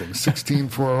read something. 16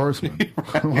 4 horsemen.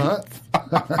 What?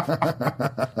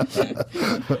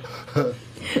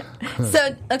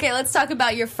 So, okay, let's talk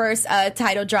about your first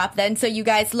title drop then. So you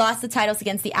guys lost the titles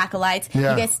against the Acolytes.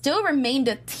 Yeah. You guys still remained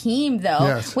a team, though,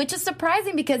 Yes. which is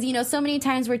surprising because, so many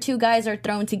times where 2 guys are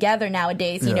thrown together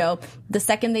nowadays, the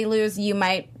second they lose, you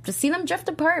might just see them drift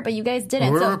apart, but you guys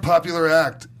didn't. We were a popular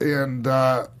act, and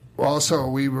also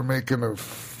we were making a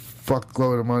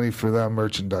fuckload of money for them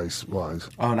merchandise-wise.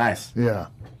 Oh, nice. Yeah.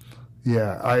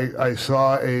 Yeah. I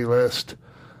saw a list.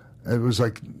 It was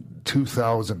like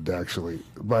 2,000, actually,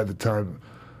 by the time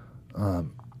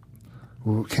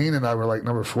Kane and I were like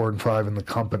number 4 and 5 in the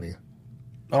company.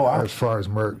 Oh, wow. As far as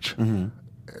merch.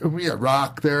 Mm-hmm. We had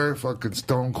Rock there, fucking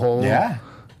Stone Cold. Yeah.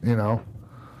 It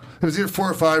was either 4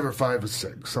 or 5 or 5 or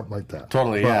 6, something like that.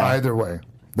 Totally, but yeah. Either way,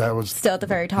 that was Still at the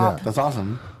very top. Yeah. That's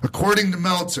awesome. According to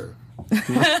Meltzer.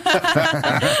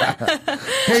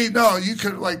 Hey, no, you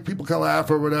could, like, people can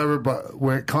laugh or whatever, but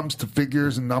when it comes to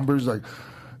figures and numbers, like,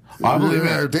 I believe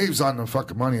it. Dave's on the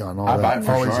fucking money on all I that. buy it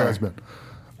for Always sure. has been.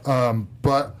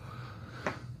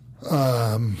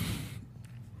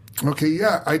 Okay,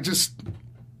 yeah, I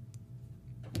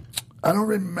don't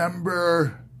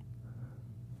remember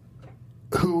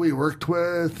who we worked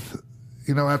with,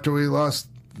 after we lost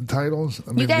the titles.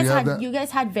 I mean, You do have guys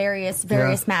that? had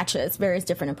various matches, various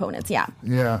different opponents, yeah.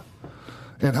 Yeah.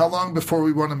 And how long before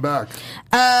we won them back?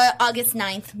 August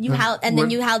 9th.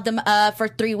 Then you held them for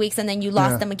 3 weeks, and then you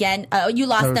lost them again. You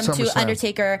lost them to SummerSlam.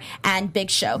 Undertaker and Big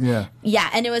Show. Yeah. Yeah,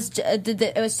 and it was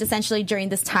essentially during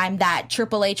this time that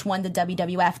Triple H won the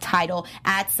WWF title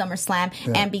at SummerSlam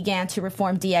and began to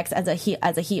reform DX as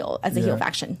a heel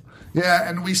faction. Yeah,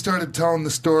 and we started telling the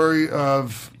story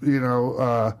of,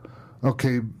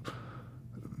 okay,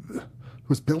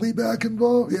 was Billy back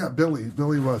involved? Yeah,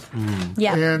 Billy was.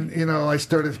 Yeah. And, I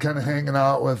started kind of hanging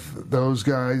out with those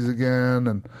guys again.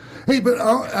 And hey, but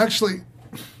actually,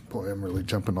 boy, I'm really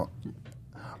jumping off.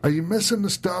 Are you missing the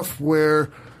stuff where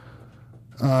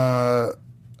I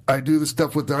do the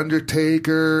stuff with the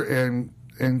Undertaker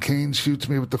and Kane shoots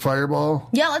me with the fireball?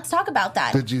 Yeah, let's talk about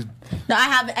that. Did you? No, I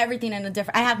have everything in a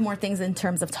different. I have more things in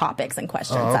terms of topics and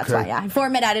questions. Oh, okay. That's why. Yeah,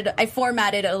 I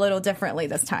formatted it a little differently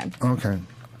this time. Okay.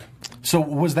 So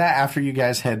was that after you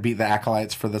guys had beat the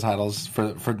Acolytes for the titles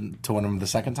to win them the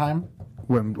second time?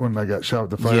 When I got shot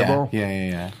with the fireball?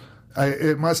 Yeah.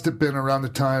 It must have been around the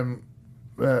time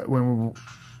when,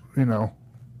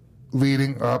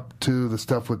 leading up to the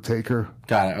stuff with Taker.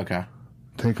 Got it, okay.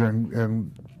 Taker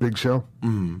and Big Show.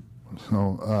 Mm-hmm.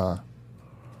 So,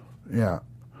 yeah.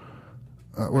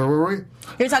 Where were we?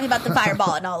 You're talking about the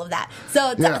fireball and all of that.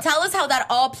 So tell us how that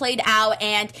all played out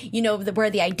and, where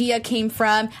the idea came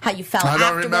from, how you felt afterwards. I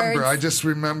don't remember. I just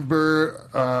remember,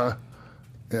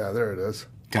 there it is.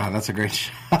 God, that's a great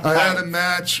shot. I had a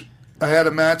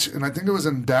match, and I think it was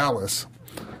in Dallas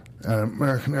at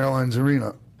American Airlines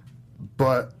Arena.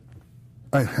 But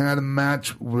I had a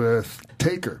match with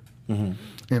Taker, and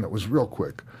it was real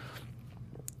quick.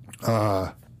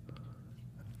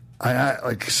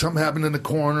 Something happened in the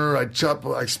corner. I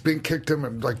spin kicked him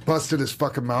and busted his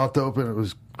fucking mouth open. It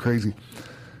was crazy.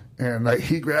 And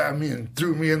he grabbed me and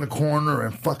threw me in the corner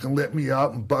and fucking lit me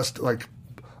up and busted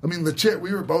legit.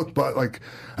 We were both I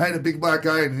had a big black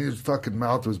guy and his fucking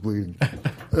mouth was bleeding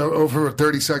over a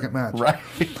 30-second match. Right.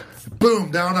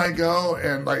 Boom, down I go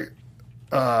and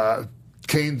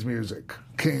Kane's music.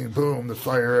 Kane, boom, the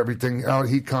fire, everything. Out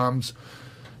he comes.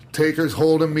 Taker's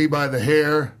holding me by the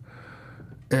hair.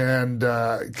 And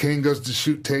Kane goes to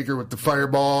shoot Taker with the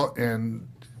fireball, and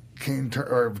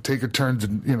Taker turns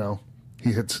and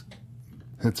he hits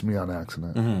me on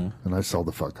accident, and I sell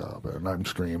the fuck up, and I'm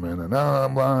screaming, and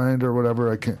I'm blind or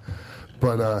whatever. I can't,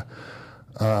 but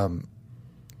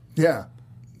yeah,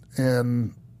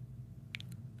 and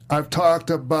I've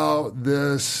talked about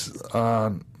this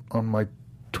on my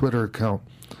Twitter account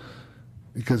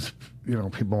because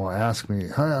people will ask me,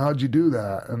 how'd you do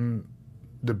that? And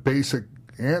the basic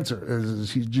answer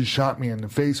is he just shot me in the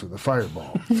face with a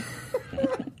fireball.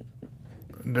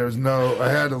 I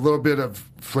had a little bit of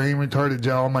flame retardant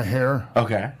gel in my hair.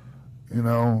 Okay.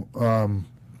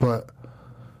 But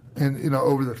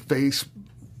over the face,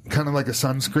 kind of like a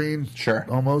sunscreen. Sure.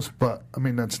 Almost, but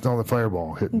that's still the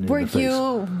fireball hitting you in the face. Were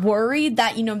you worried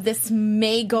that, this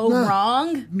may go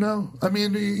wrong? No.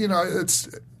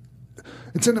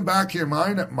 It's in the back of your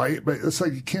mind, it might, but it's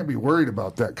you can't be worried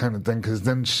about that kind of thing because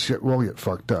then shit will get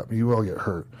fucked up. You will get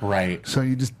hurt. Right. So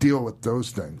you just deal with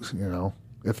those things,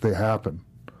 if they happen.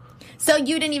 So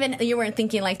you weren't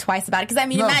thinking like twice about it, because I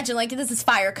mean, No. imagine like this is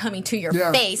fire coming to your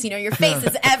Yeah. face. Your face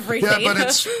is everything. Yeah,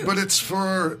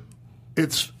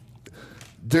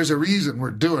 there's a reason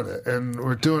we're doing it, and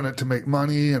we're doing it to make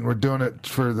money, and we're doing it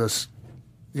for this,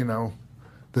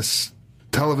 this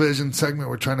television segment.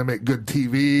 We're trying to make good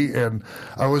TV, and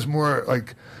I was more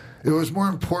like, it was more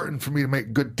important for me to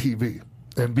make good TV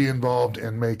and be involved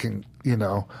in making,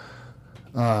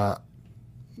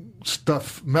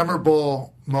 stuff,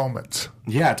 memorable moments.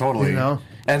 Yeah, totally. You know?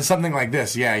 And something like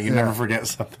this, you never forget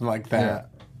something like that.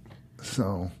 Yeah.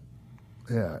 So,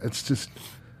 yeah,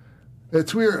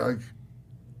 it's weird. Like,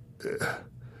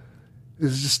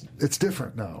 it's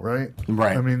different now, right?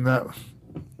 Right. I mean, not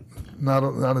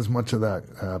as much of that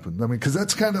happened. I mean, because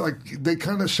that's kind of like, they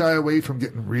kind of shy away from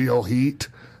getting real heat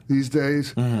these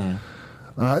days. Mm-hmm.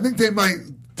 I think they're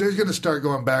going to start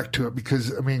going back to it,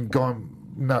 because, I mean,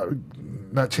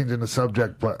 not changing the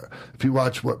subject, but if you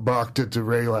watch what Brock did to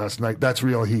Ray last night, that's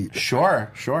real heat. Sure.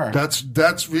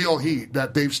 That's real heat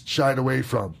that they've shied away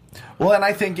from. Well, and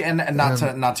I think, and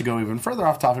not to go even further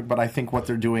off topic, but I think what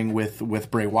they're doing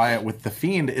with Bray Wyatt, with The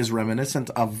Fiend, is reminiscent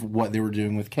of what they were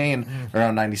doing with Kane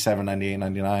around 97, 98,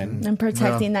 99. And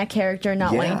protecting that character,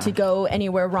 not wanting to go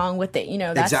anywhere wrong with it,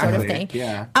 that sort of thing.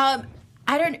 Yeah.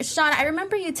 Sean, I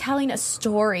remember you telling a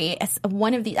story as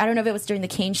one of the, I don't know if it was during the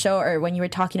Kane show or when you were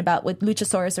talking about with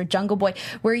Luchasaurus or Jungle Boy,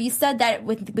 where you said that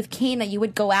with Kane that you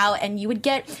would go out and you would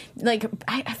get, like,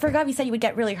 I forgot if you said you would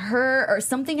get really hurt or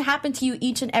something happened to you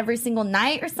each and every single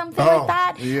night or something like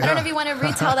that. Yeah. I don't know if you want to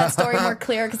retell that story more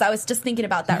clear, because I was just thinking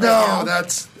about that right now. No,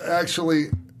 that's actually,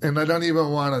 and I don't even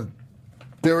want to,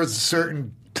 there was a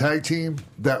certain tag team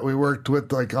that we worked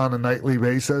with like on a nightly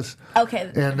basis. Okay.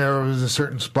 And there was a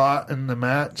certain spot in the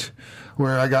match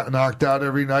where I got knocked out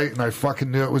every night, and I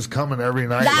fucking knew it was coming every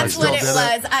night. That's and I what it still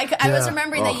was. did I was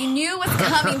remembering that you knew it was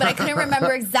coming, but I couldn't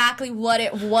remember exactly what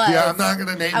it was. Yeah, I'm not going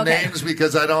to name names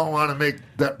because I don't want to make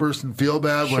that person feel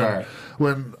bad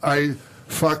when I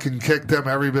fucking kicked them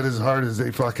every bit as hard as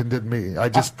they fucking did me.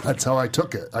 That's how I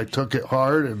took it. I took it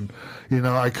hard, and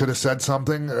I could have said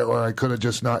something, or I could have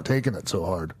just not taken it so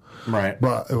hard. Right.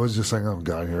 But it was just like, oh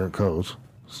God, here it goes.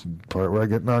 It's the part where I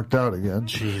get knocked out again.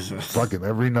 Jesus. Fucking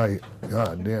every night.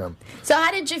 God damn. So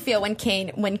how did you feel when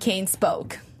Kane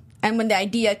spoke, and when the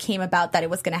idea came about that it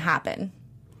was going to happen?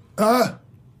 I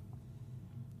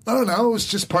don't know. It was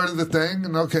just part of the thing,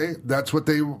 and okay, that's what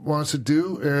they want us to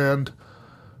do, and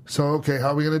so okay,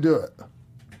 how are we going to do it?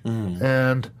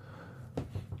 And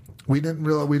we didn't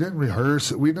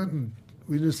rehearse it. We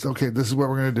just okay, this is what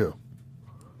we're going to do.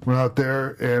 We're out there,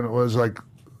 and it was like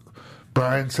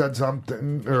Brian said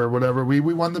something or whatever. We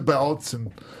won the belts,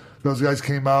 and those guys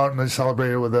came out and they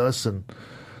celebrated with us, and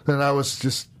then I was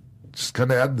just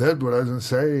kind of did what I was going to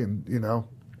say, and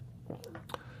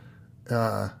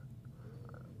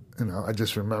I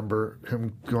just remember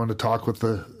him going to talk with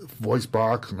the voice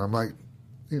box, and I'm like,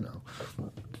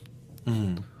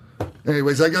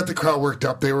 Anyways, I got the crowd worked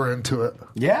up. They were into it.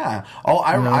 Yeah. Oh,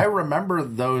 I remember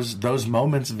those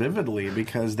moments vividly,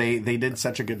 because they did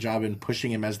such a good job in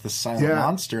pushing him as the silent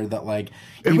monster that, like,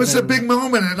 it was a big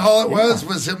moment, and all it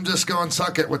was him just going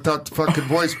suck it without the fucking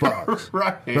voice box.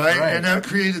 right. And that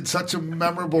created such a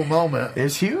memorable moment.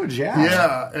 It's huge, yeah.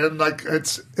 Yeah, and like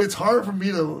it's hard for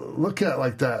me to look at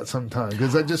like that sometimes,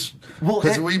 because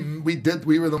we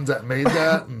were the ones that made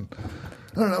that, and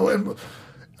I don't know. And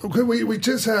we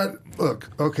just had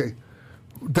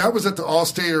that was at the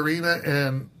Allstate Arena,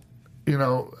 and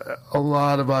a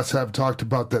lot of us have talked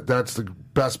about that. That's the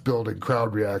best building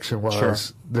crowd reaction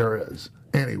wise there is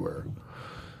anywhere,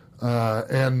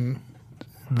 and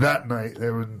that night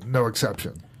there was no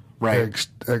exception. Right,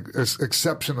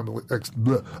 exceptionally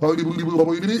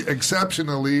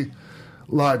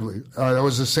lively. That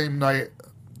was the same night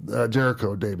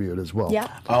Jericho debuted as well.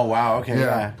 Yeah. Oh wow. Okay.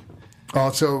 Yeah.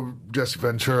 Also, Jesse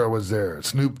Ventura was there.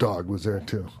 Snoop Dogg was there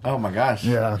too. Oh my gosh!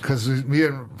 Yeah, because me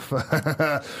and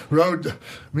Road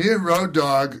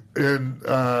Dogg and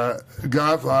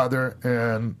Godfather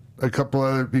and a couple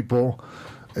other people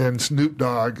and Snoop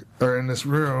Dogg are in this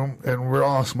room, and we're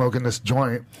all smoking this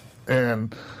joint,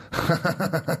 and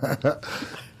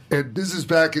and this is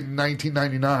back in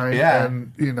 1999,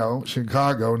 and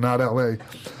Chicago, not L.A.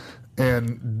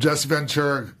 And Jesse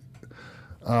Ventura.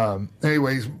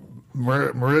 Anyways.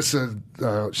 Marissa,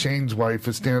 Shane's wife,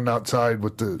 is standing outside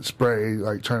with the spray,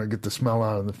 like trying to get the smell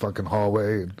out in the fucking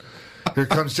hallway. And here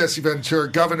comes Jesse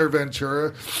Ventura, Governor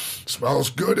Ventura. Smells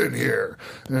good in here.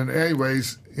 And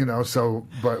anyways,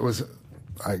 but it was,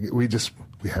 we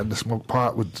had to smoke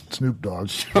pot with Snoop Dogg.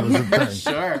 It was a thing.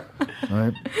 Sure.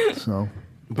 Right? So.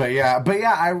 But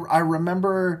I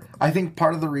remember, I think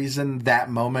part of the reason that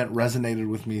moment resonated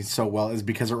with me so well is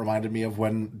because it reminded me of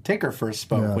when Taker first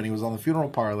spoke, when he was on the funeral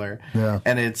parlor. Yeah.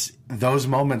 And it's those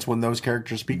moments when those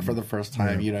characters speak for the first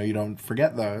time, you don't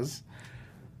forget those.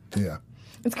 Yeah.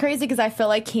 It's crazy because I feel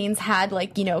like Kane's had,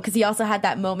 like, because he also had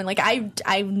that moment. Like, I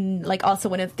like, also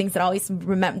one of the things that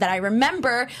I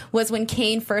remember was when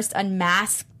Kane first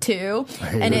unmasked too.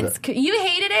 You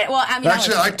hated it. Well, I mean,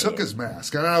 actually, I took his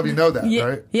mask. I don't know if you know that,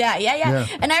 right? Yeah.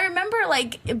 And I remember,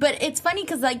 like, but it's funny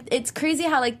because, like, it's crazy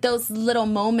how, like, those little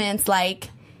moments,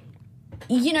 like,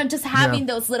 just having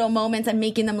those little moments and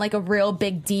making them like a real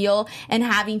big deal and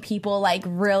having people like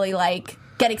really like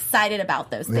get excited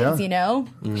about those things.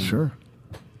 Sure.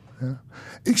 Yeah.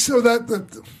 So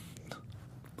that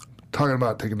talking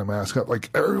about taking the mask up, like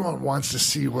everyone wants to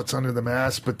see what's under the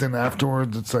mask, but then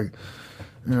afterwards it's like,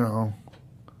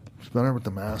 it's better with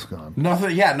the mask on.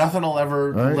 Nothing will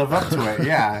ever live up to it.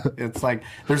 Yeah, it's like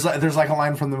there's like a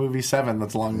line from the movie Seven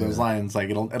that's along those lines. Like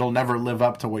it'll never live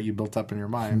up to what you built up in your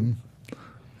mind. Mm-hmm.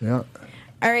 Yeah.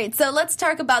 All right, so let's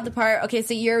talk about the part. Okay,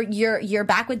 so you're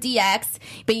back with DX,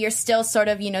 but you're still sort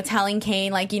of telling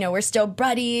Kane like we're still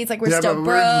buddies, like we're still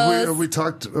bros. Have we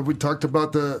talked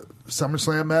about the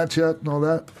SummerSlam match yet and all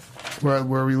that,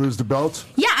 where we lose the belts?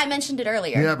 Yeah, I mentioned it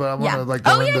earlier. Yeah, but I want to like.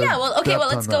 Well,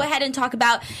 let's go ahead and talk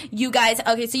about you guys.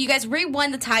 Okay, so you guys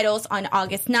re-won the titles on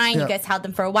August 9. You guys held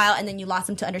them for a while, and then you lost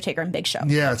them to Undertaker and Big Show.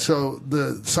 Yeah, so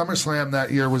the SummerSlam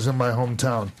that year was in my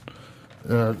hometown.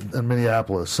 In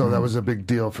Minneapolis, so that was a big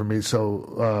deal for me.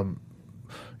 So,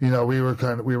 we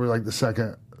were like the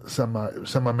second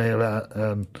semi-main event,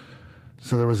 and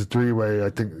so there was a 3-way. I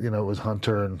think it was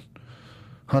Hunter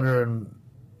and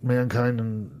Mankind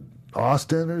and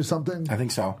Austin or something. I think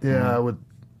so. Yeah, with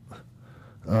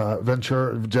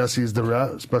Ventura, Jesse's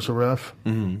the special ref,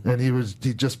 and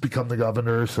he just become the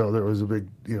governor. So there was a big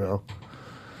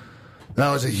That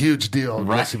was a huge deal,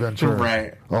 Jesse Ventura.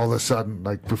 Right. All of a sudden,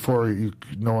 like before, you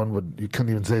couldn't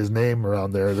even say his name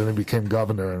around there. Then he became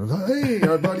governor, and it was like, hey,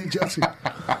 our buddy Jesse.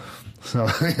 So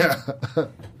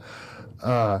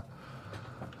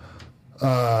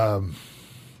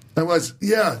it was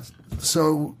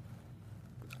So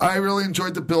I really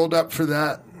enjoyed the build up for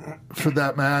that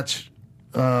match.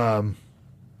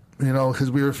 Because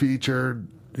we were featured,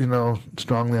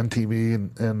 strongly on TV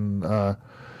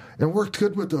and worked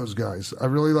good with those guys. I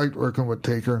really liked working with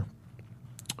Taker,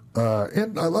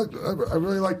 and I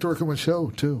really liked working with Show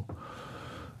too.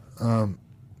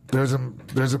 There's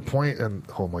a point, and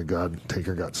oh my God,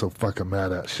 Taker got so fucking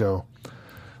mad at Show.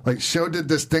 Like Show did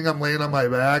this thing. I'm laying on my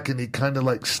back, and he kind of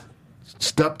like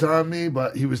stepped on me,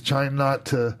 but he was trying not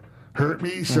to hurt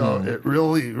me. So it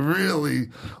really, really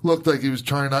looked like he was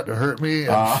trying not to hurt me,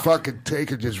 and fucking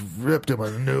Taker just ripped him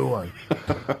a new one.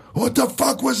 What the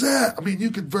fuck was that? I mean,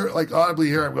 you could audibly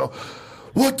hear him go,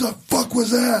 "What the fuck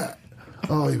was that?"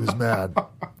 Oh, he was mad.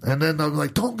 And then I'm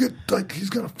like, don't get he's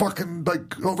gonna fucking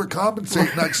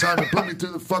overcompensate next time and put me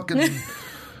through the fucking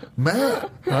mat,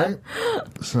 right?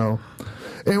 So,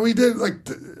 and we did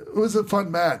it was a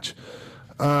fun match.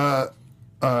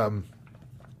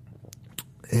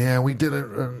 And we did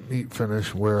a neat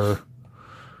finish where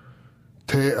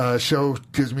Show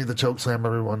gives me the choke slam.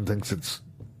 Everyone thinks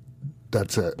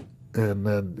that's it. And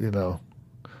then,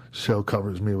 Show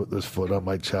covers me with his foot on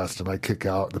my chest, and I kick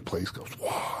out. The place goes,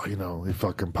 whoa, they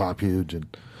fucking pop huge.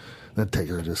 And then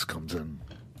Taker just comes in,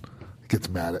 gets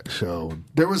mad at Show. And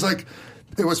there was it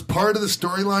was part of the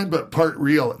storyline, but part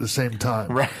real at the same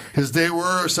time. Right. Because there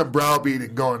were some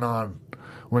browbeating going on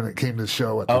when it came to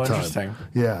Show at the time. Oh, interesting.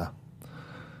 Yeah.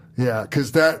 Yeah,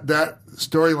 because that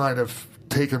storyline of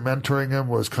Taker mentoring him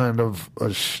was kind of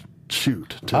a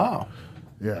shoot, too. Oh.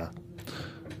 Yeah.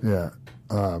 Yeah.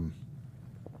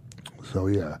 So,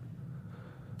 yeah.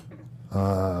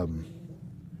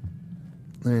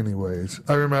 Anyways,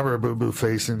 I remember Boo-Boo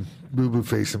facing. Boo-Boo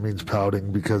facing means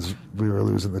pouting because we were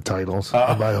losing the titles in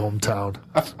my hometown.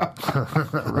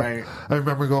 Right. I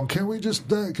remember going, can we do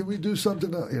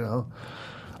something,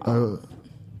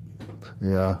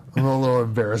 yeah, I'm a little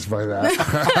embarrassed by that.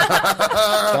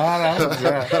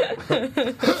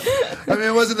 I mean,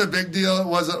 it wasn't a big deal. It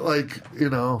wasn't I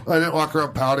didn't walk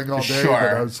around pouting all day. Sure.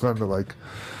 But I was kind of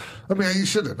you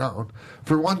should have known.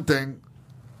 For one thing,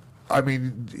 I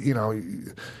mean,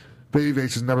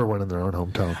 babyfaces never win in their own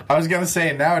hometown. I was going to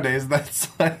say, nowadays, that's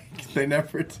they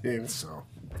never do. So,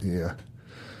 yeah.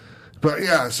 But,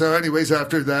 yeah, so anyways,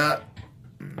 after that,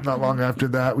 not long after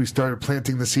that, we started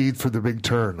planting the seed for the big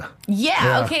turn.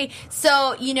 Yeah. Okay.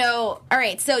 So, all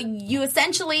right. So you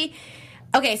essentially,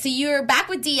 Okay, so you're back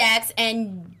with DX,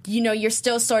 and you're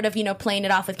still sort of playing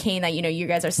it off with Kane that you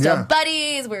guys are still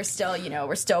buddies. We're still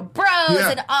we're still bros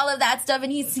and all of that stuff,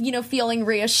 and he's feeling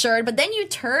reassured. But then you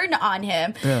turn on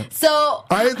him. Yeah. So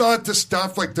I thought the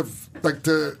stuff like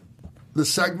the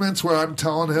segments where I'm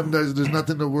telling him there's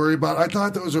nothing to worry about, I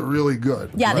thought those were really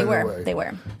good. Yeah, they were. They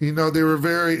were. They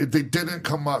were they didn't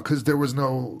come up because there was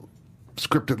no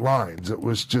scripted lines. It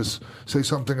was just say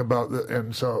something about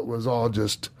and so it was all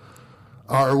just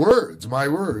our words, my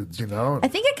words, I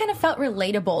think it kind of felt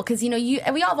relatable because,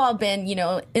 we all been,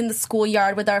 in the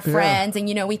schoolyard with our friends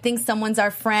and, we think someone's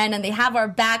our friend and they have our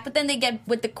back, but then they get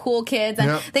with the cool kids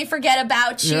and they forget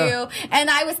about you. And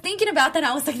I was thinking about that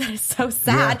and I was like, that is so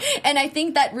sad. And I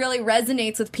think that really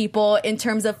resonates with people in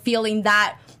terms of feeling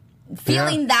that with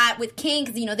King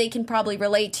because, they can probably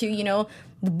relate to, the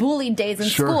bullied days in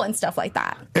school and stuff like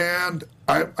that. And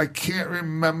I can't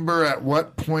remember at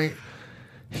what point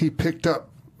he picked up,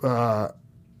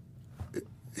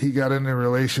 he got in a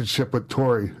relationship with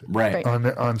Tori. Right.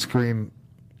 On screen,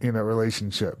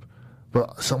 relationship.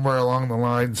 But somewhere along the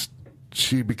lines,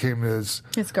 she became his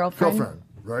girlfriend.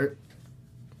 Right?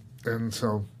 And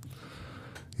so,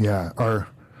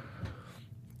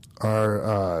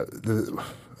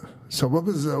 so what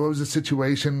was the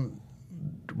situation?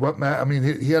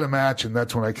 He had a match, and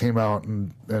that's when I came out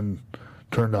and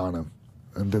turned on him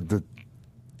and did the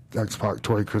X-Pac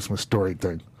Tori Christmas Story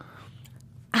thing.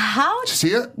 How? Did you see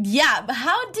it? Yeah, but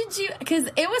how did you? Because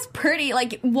it was pretty.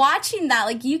 Watching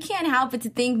that, you can't help but to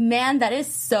think, man, that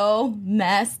is so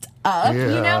messed up.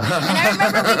 And I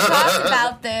remember we talked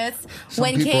about this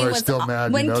when Kane was on.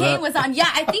 Yeah,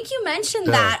 I think you mentioned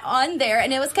that on there,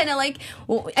 and it was kind of I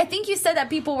think you said that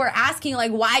people were asking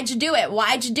why'd you do it?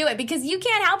 Why'd you do it? Because you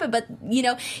can't help it, but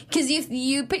because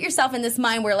you put yourself in this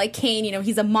mind where Kane,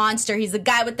 he's a monster, he's a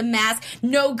guy with the mask,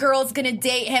 no girl's gonna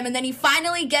date him, and then he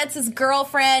finally gets his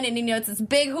girlfriend, and it's this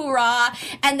big hoorah,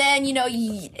 and then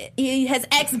his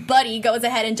ex-buddy goes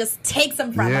ahead and just takes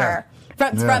him from her.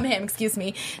 From him, excuse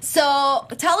me. So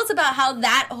tell us about how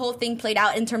that whole thing played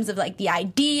out in terms of the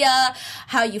idea,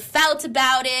 how you felt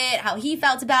about it, how he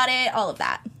felt about it, all of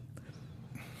that.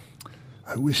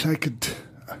 I wish I could.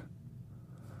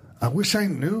 I wish I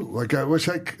knew. I wish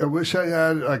I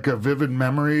had a vivid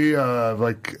memory of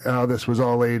how this was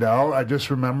all laid out. I just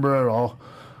remember it all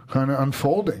kind of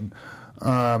unfolding.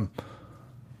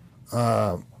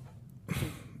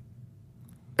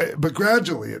 But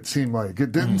gradually, it seemed like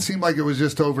it didn't seem like it was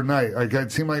just overnight.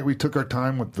 It seemed like we took our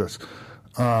time with this.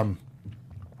 Oh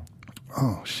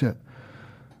shit!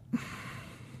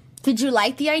 Did you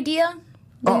like the idea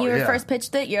when you first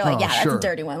pitched it? You're that's a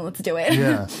dirty one. Let's do it.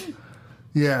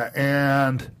 Yeah,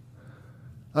 and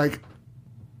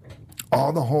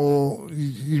all the whole.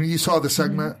 You saw the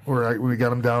segment where we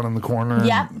got him down in the corner.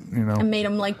 Yeah, and made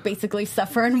him basically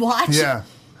suffer and watch.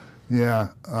 Yeah.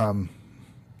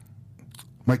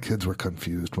 My kids were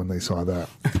confused when they saw that.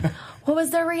 What was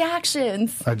their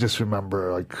reactions? I just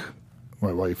remember,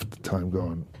 my wife at the time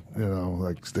going,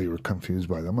 they were confused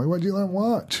by them. Why'd you let them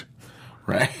watch?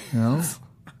 Right.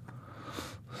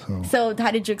 So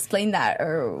how did you explain that?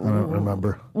 Or I don't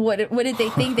remember. What did they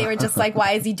think? They were just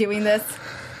why is he doing this?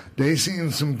 They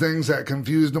seen some things that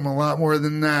confused them a lot more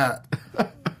than that,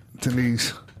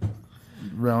 Denise,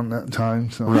 around that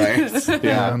time. So. Right.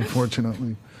 Yeah.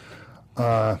 Unfortunately.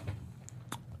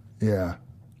 Yeah.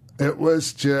 It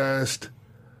was just,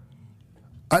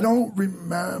 I don't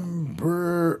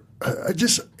remember,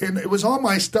 and it was all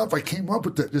my stuff. I came up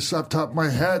with it just off the top of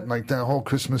my head, that whole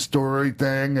Christmas Story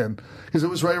thing, and because it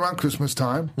was right around Christmas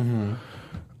time. Mm-hmm.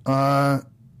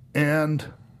 And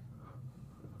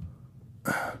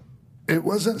it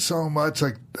wasn't so much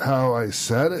how I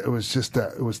said it, it was just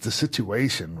that it was the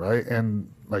situation, right?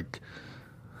 And the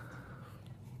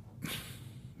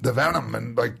venom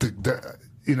and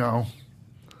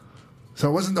so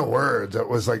it wasn't the words, it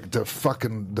was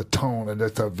the tone and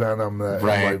just the venom in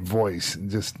my voice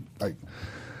and just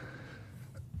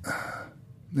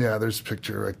there's a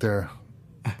picture right there.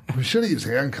 We should have used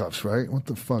handcuffs, right? What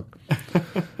the fuck?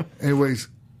 Anyways,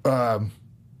 I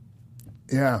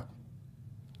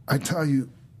tell you,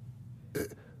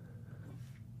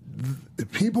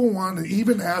 people wanted,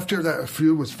 even after that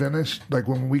feud was finished,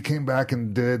 when we came back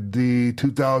and did the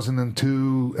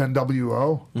 2002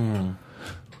 NWO,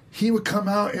 he would come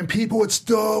out and people would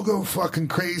still go fucking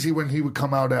crazy when he would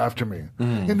come out after me.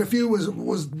 And the feud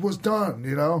was done,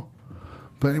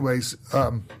 But anyways,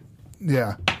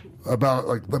 about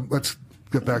let's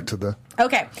get back to the...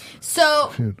 Okay,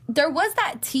 so there was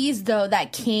that tease though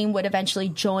that Kane would eventually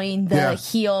join the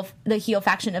heel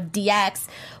faction of DX.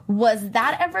 Was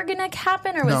that ever gonna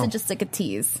happen, or was it just a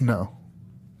tease? No,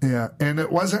 Yeah, and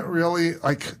it wasn't really a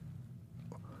DX.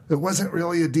 It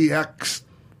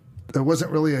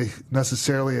wasn't really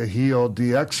necessarily a heel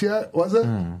DX yet, was it?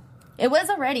 It was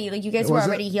already. Like, you guys were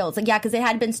already heels. Like, yeah, because it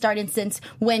had been started since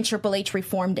when Triple H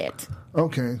reformed it.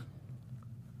 Okay.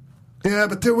 Yeah,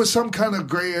 but there was some kind of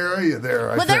gray area there.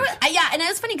 Well, there was, yeah, and it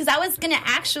was funny because I was going to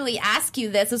actually ask you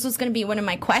this. This was going to be one of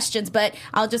my questions, but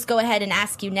I'll just go ahead and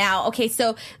ask you now. Okay,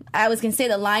 so I was going to say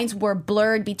the lines were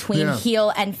blurred between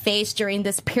heel and face during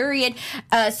this period.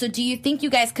 So do you think you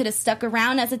guys could have stuck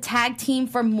around as a tag team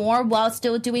for more while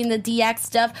still doing the DX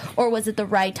stuff, or was it the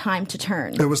right time to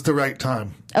turn? It was the right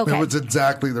time. Okay. It was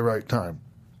exactly the right time.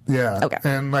 Yeah. Okay.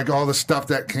 And like all the stuff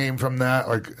that came from that,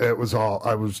 like it was all,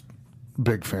 I was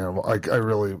big fan of, like, I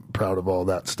really proud of all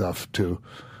that stuff too.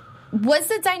 Was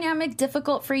the dynamic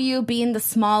difficult for you, being the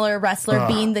smaller wrestler,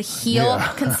 being the heel,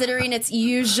 considering it's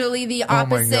usually the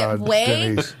opposite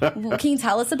way? Can you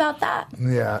tell us about that?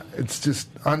 Yeah, it's just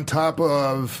on top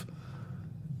of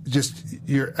just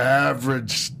your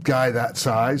average guy that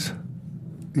size,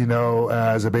 you know,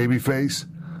 as a babyface,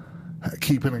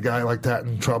 keeping a guy like that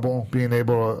in trouble, being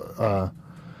able to.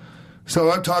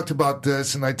 So I've talked about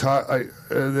this, and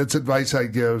that's advice I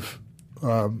give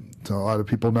to a lot of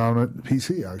people down at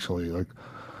PC, actually, like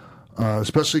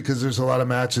especially because there's a lot of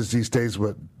matches these days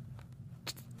with,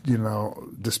 you know,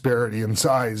 disparity in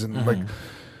size, and like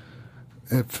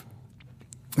if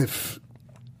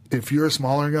you're a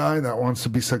smaller guy that wants to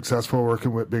be successful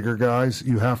working with bigger guys,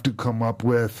 you have to come up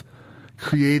with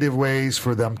creative ways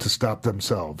for them to stop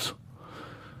themselves.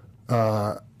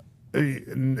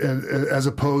 As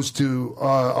opposed to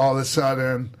all of a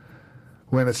sudden,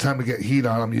 when it's time to get heat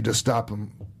on him, you just stop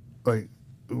him. Like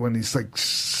when he's like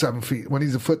 7 feet, when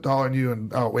he's a foot taller than you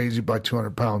and outweighs you by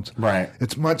 200 pounds. Right.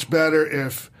 It's much better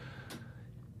if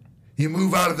you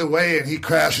move out of the way and he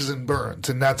crashes and burns,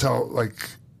 and that's how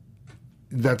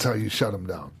you shut him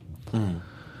down.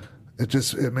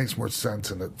 It makes more sense,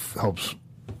 and it helps.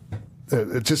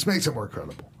 It just makes it more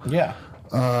credible. Yeah.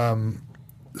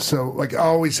 So, like, I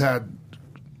always had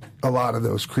a lot of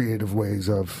those creative ways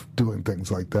of doing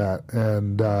things like that.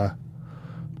 And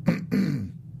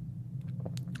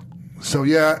so,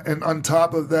 yeah, and on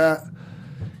top of that,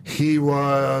 he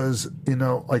was, you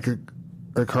know, like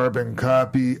a carbon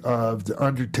copy of The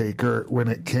Undertaker when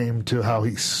it came to how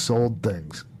he sold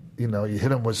things. You know, you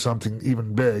hit him with something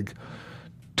even big,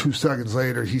 2 seconds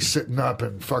later, he's sitting up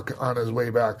and fucking on his way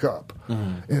back up.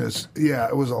 And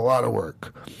it was a lot of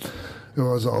work. It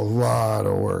was a lot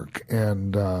of work,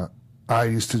 and I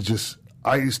used to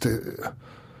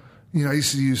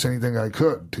use anything I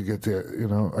could to get there. You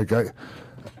know, like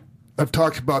I've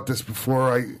talked about this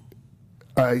before.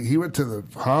 He went to the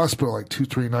hospital like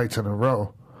 2-3 nights in a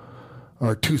row,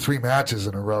 or 2-3 matches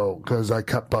in a row, because I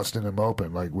kept busting him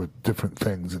open, like with different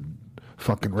things and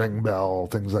fucking ring bell,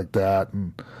 things like that.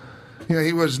 And you know,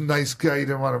 he was a nice guy. He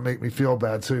didn't want to make me feel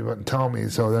bad, so he wouldn't tell me.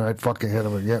 So then I'd fucking hit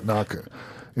him again, knock it.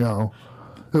 You know,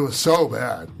 it was so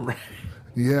bad. Right.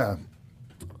 Yeah.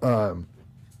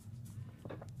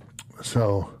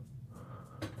 So,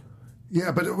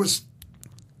 yeah, but it was.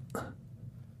 I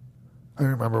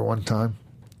remember one time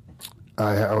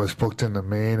I was booked in the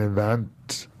main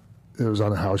event. It was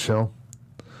on a house show.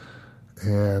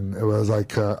 And it was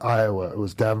like Iowa. It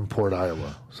was Davenport,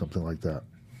 Iowa, something like that.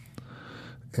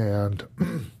 And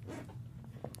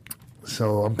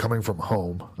so I'm coming from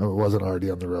home. I wasn't already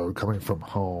on the road. Coming from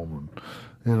home,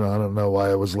 and, you know, I don't know why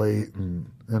I was late. And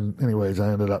anyways,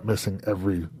 I ended up missing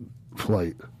every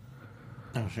flight.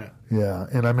 Oh shit! Yeah,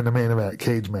 and I'm in the main event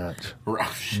cage match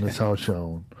in this house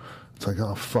show. It's like,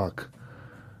 oh fuck,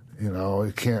 you know,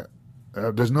 you can't.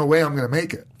 There's no way I'm going to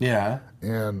make it. Yeah.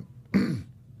 And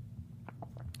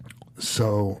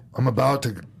so I'm about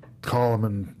to call him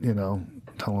and, you know,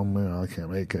 tell him, you know, I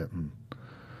can't make it. And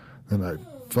then I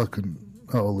fucking,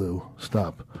 Lou,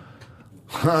 stop.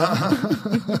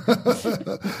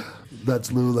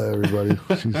 That's Lula, everybody.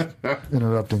 She's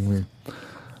interrupting me.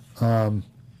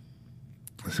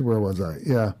 Let's see, where was I?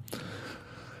 Yeah.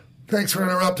 Thanks for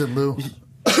interrupting, Lou.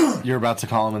 You're about to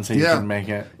call him and say you couldn't make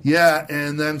it. Yeah,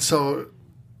 and then so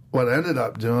what I ended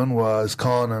up doing was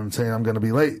calling him and saying I'm going to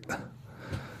be late.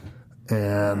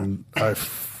 And I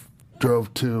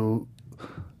drove to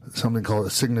something called a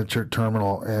signature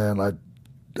terminal, and I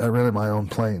rented my own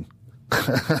plane.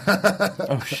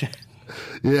 Oh, shit.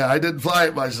 Yeah, I didn't fly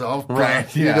it myself. Right,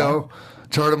 but, you know,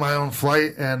 chartered my own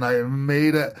flight, and I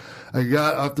made it. I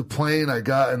got off the plane. I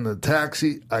got in the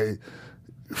taxi. I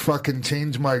fucking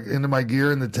changed into my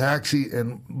gear in the taxi,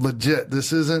 and legit,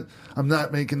 I'm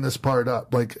not making this part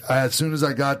up. Like, as soon as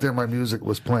I got there, my music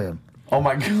was playing. Oh,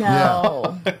 my God.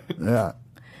 No. Yeah.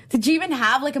 Did you even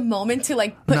have like a moment to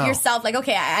like put No. yourself like,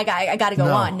 okay, I got to go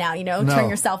No. on now, No. turn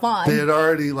yourself on. They had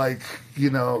already like,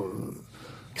 Kind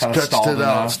of stretched it out,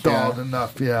 enough, stalled yeah.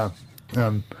 enough, yeah.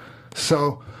 And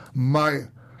so my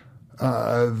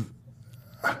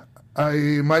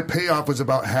payoff was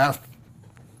about half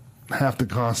the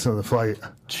cost of the flight.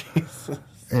 Jesus.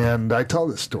 And I tell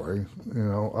this story,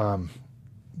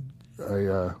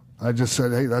 I just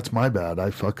said, hey, that's my bad.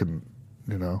 I fucking,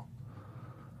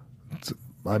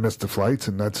 I missed the flights,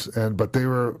 but they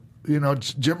were,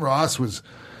 Jim Ross was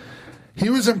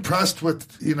impressed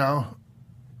with,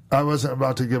 I wasn't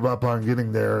about to give up on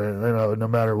getting there, and, no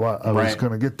matter what, I was Right.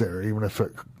 going to get there, even if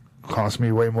it cost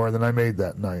me way more than I made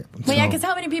that night. Well, yeah, because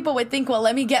how many people would think, well,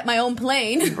 let me get my own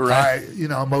plane? Right.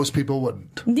 Most people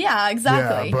wouldn't. Yeah,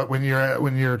 exactly. Yeah, but when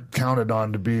you're counted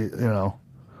on to be,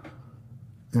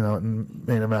 in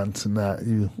main events and that,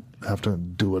 you have to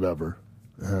do whatever.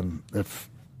 And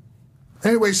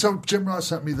anyway, so Jim Ross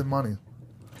sent me the money.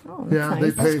 Oh, Yeah, that's they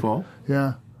nice. paid. That's cool.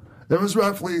 Yeah, it was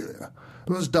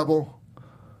double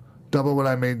what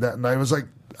I made that night. It was like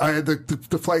I had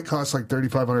the flight cost like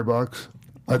 $3,500.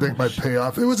 I think my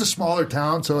payoff. It was a smaller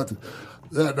town, so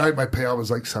that night my payoff was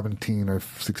like $1,700 or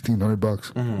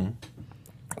 $1,600,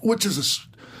 which is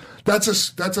that's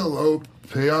a low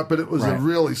payoff, but it was a Right.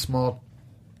 really small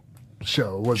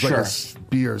show. It was like Sure. a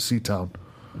B or C town.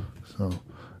 So,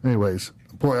 anyways,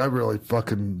 boy, I really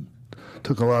fucking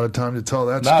took a lot of time to tell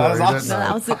that No, story. that was didn't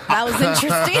awesome. I? That was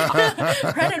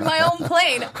interesting. Rented my own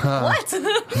plane. What?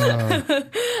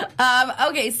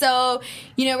 Okay, so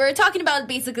we were talking about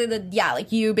basically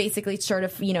you basically sort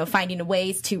of finding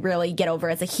ways to really get over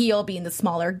as a heel, being the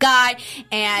smaller guy,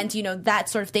 and that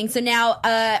sort of thing. So now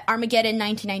Armageddon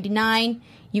 1999.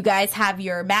 You guys have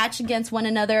your match against one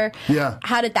another. Yeah.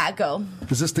 How did that go?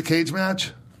 Is this the cage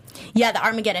match? Yeah, the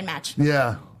Armageddon match.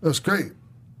 Yeah, it was great.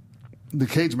 The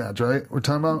cage match, right? We're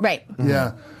talking about? Right.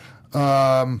 Yeah.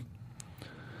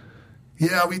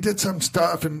 Yeah, we did some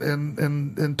stuff,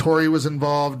 and Tori was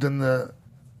involved in the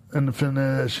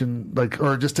finish, and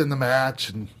or just in the match,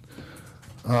 and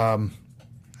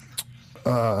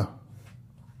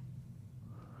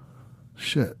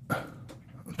shit.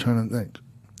 I'm trying to think.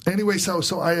 Anyway, so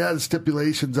I had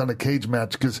stipulations on a cage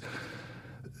match because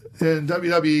in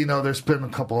WWE, there's been a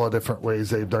couple of different ways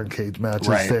they've done cage matches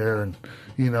Right. there, and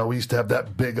we used to have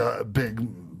that big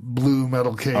blue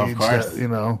metal cage course.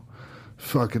 that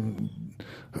fucking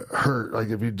hurt. Like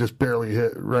if you just barely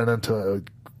ran into it, it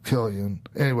would kill you. And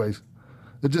anyways,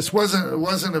 it just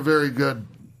wasn't a very good.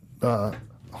 Oh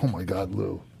my God,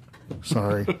 Lou,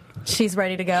 sorry. She's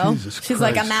ready to go. Jesus She's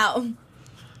like, Christ. I'm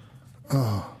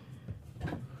out.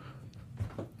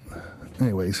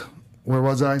 Anyways, where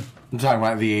was I? I'm talking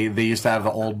about they used to have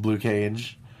the old blue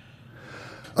cage.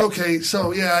 Okay,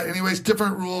 so yeah. Anyways,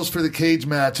 different rules for the cage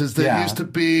matches. There Yeah. used to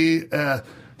be,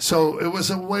 so it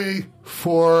was a way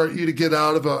for you to get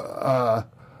out of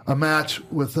a match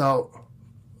without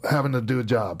having to do a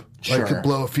job. Sure. Like to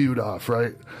blow a feud off,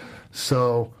 right?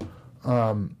 So,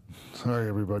 sorry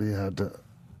everybody, I had to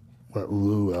let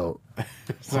Lou out.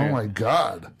 Oh my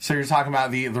God. So you're talking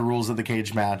about the rules of the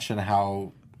cage match and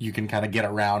how you can kind of get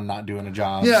around not doing a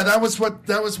job. Yeah, that was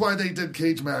why they did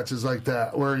cage matches like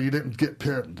that, where you didn't get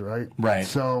pinned, right? Right.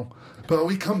 So, but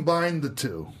we combined the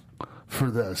two for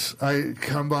this. I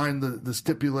combined the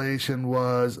stipulation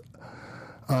was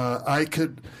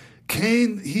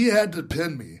Kane, he had to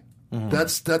pin me. Mm-hmm.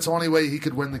 That's the only way he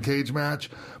could win the cage match.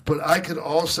 But I could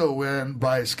also win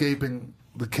by escaping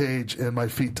the cage and my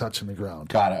feet touching the ground.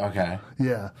 Got it. Okay.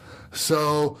 Yeah.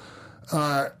 So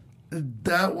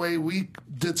that way we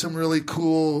did some really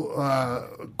cool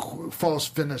false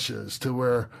finishes to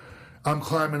where I'm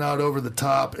climbing out over the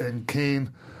top and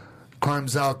Kane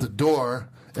climbs out the door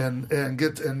and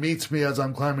meets me as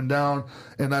I'm climbing down,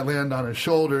 and I land on his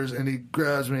shoulders and he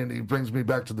grabs me and he brings me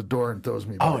back to the door and throws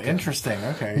me back. Oh, in. interesting.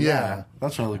 Okay. Yeah.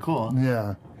 That's really cool.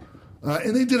 Yeah.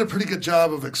 And they did a pretty good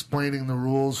job of explaining the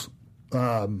rules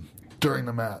during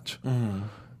the match. Mm-hmm.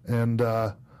 And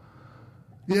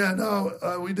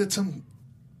we did some.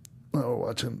 Oh,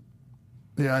 watching.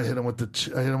 Yeah, I hit him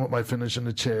with my finish in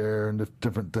the chair and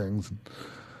different things.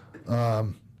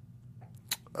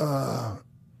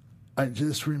 I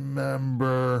just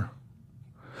remember.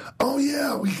 Oh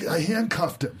yeah, I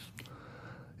handcuffed him.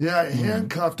 Yeah, I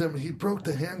handcuffed him. He broke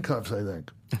the handcuffs, I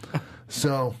think.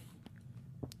 So.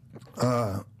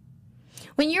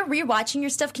 When you're rewatching your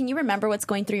stuff, can you remember what's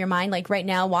going through your mind? Like right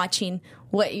now, watching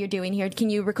what you're doing here, can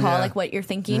you recall like what you're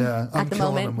thinking Yeah, I'm at the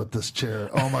killing moment? him with this chair.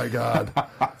 Oh my God,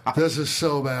 this is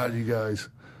so bad, you guys.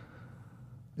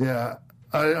 Yeah,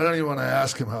 I don't even want to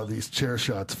ask him how these chair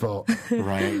shots felt.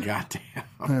 Right. Goddamn.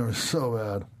 They were so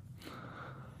bad.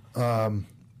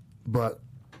 But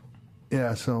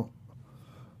yeah, so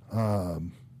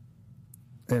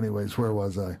anyways, where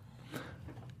was I?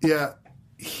 Yeah,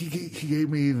 he gave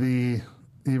me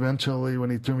eventually when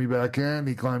he threw me back in,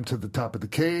 he climbed to the top of the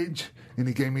cage and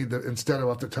he gave me instead of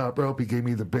off the top rope, he gave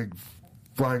me the big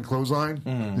flying clothesline,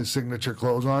 his signature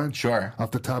clothesline. Sure.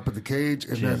 Off the top of the cage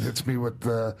and then hits me with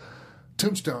the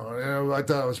tombstone. And I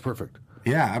thought it was perfect.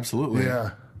 Yeah, absolutely.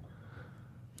 Yeah.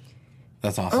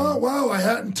 That's awesome. Oh, wow, I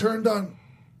hadn't turned on.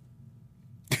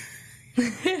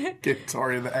 Get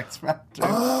Tori the X Factor.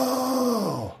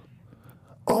 Oh,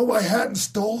 I hadn't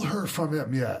stole her from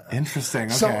him yet. Interesting.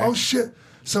 Okay. So, oh shit.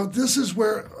 So this is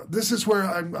where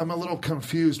I'm a little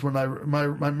confused. When my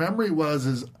memory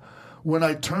is when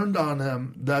I turned on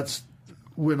him. That's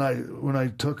when I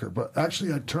took her. But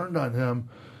actually, I turned on him,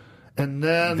 and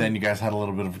then you guys had a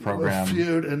little bit of a program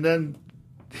feud, and then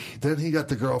he got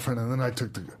the girlfriend, and then I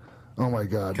took the. Oh my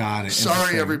God! Got it.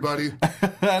 Sorry, everybody.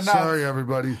 Sorry,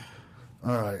 everybody.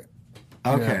 All right.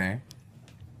 Okay.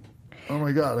 Yeah. Oh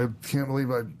my God! I can't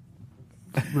believe I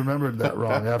remembered that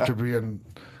wrong after being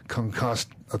concussed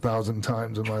 1,000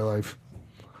 times in my life.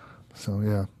 So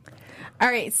yeah. All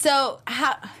right. So,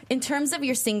 in terms of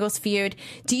your singles feud,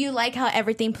 do you like how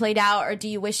everything played out, or do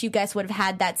you wish you guys would have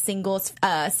had that singles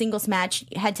match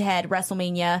head to head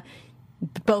WrestleMania,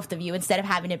 both of you, instead of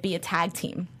having it be a tag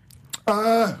team?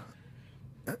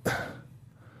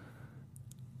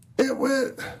 It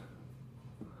went.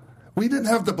 We didn't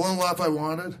have the blow off I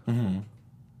wanted. Mm-hmm.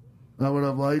 I would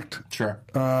have liked. Sure.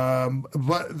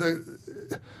 But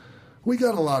we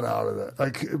got a lot out of it.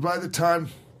 Like by the time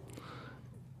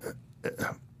it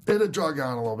had drug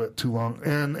on a little bit too long,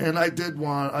 and I did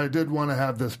want to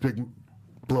have this big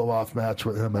blow off match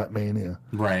with him at Mania.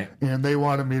 Right. And they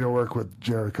wanted me to work with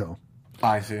Jericho.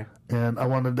 I see. And I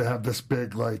wanted to have this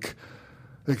big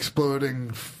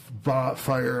exploding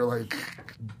fire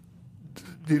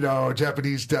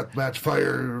Japanese death match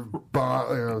fire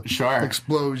sure.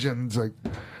 explosions. Like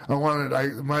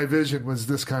my vision was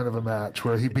this kind of a match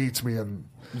where he beats me and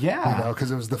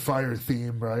because it was the fire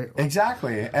theme, right?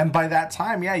 Exactly. And by that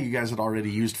time, you guys had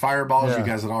already used fireballs. You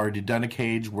guys had already done a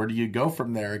cage. Where do you go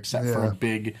from there except for a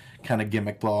big kind of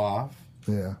gimmick blow off?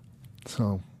 Yeah.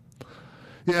 So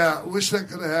wish that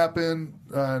could have happened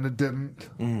and it didn't.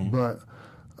 But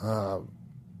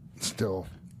still.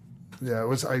 Yeah, it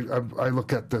was. I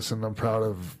look at this and I'm proud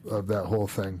of that whole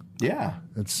thing. Yeah,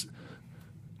 it's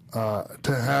to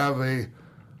have a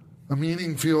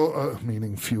meaningful,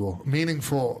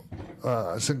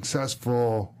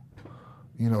 successful,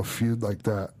 feud like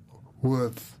that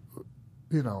with,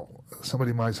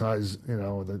 somebody my size,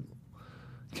 the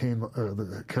Kane,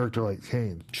 the character like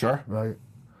Kane. Sure, right.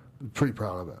 Pretty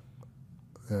proud of it.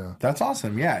 Yeah. That's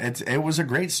awesome. Yeah, it was a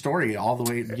great story all the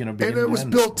way, and it was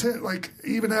built in,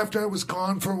 even after I was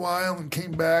gone for a while and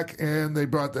came back, and they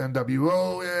brought the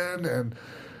NWO in, and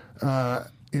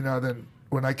then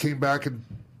when I came back and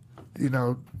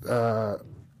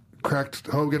cracked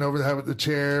Hogan over the head with the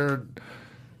chair,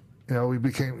 we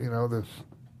became the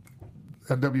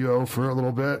NWO for a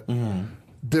little bit. Mm-hmm.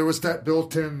 There was that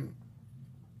built-in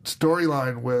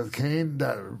storyline with Kane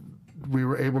that we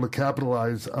were able to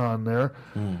capitalize on there.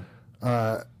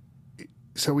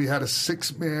 So we had a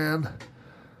 6-man,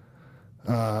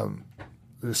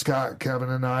 Scott, Kevin,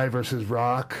 and I versus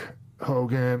Rock,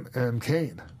 Hogan, and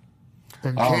Kane.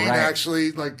 And Kane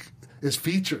actually is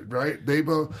featured, right? They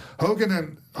both Hogan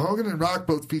and Rock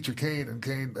both feature Kane, and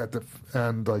Kane at the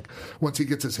end, once he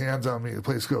gets his hands on me, the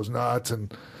place goes nuts,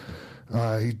 and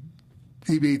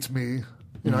he beats me.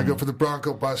 I go for the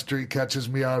Bronco Buster. He catches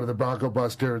me out of the Bronco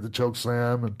Buster, the choke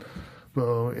slam, and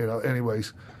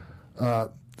anyways.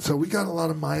 So we got a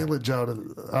lot of mileage out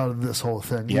of this whole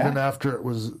thing, even after it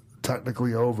was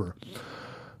technically over,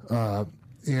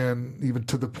 and even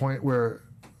to the point where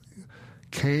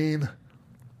Kane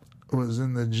was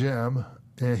in the gym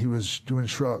and he was doing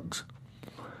shrugs,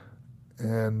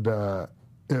 and it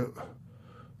was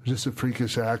just a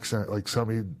freakish accent. Like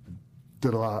somebody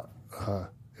did a lot.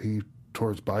 He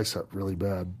tore his bicep really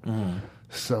bad.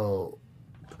 So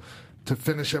to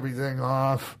finish everything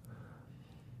off,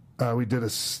 we did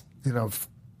to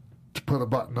put a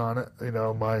button on it,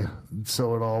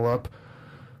 sew it all up.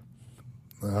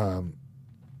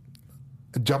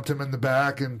 Jumped him in the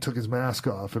back and took his mask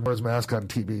off and wore his mask on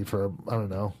TV for, I don't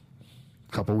know,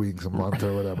 a couple weeks, a month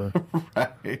or whatever.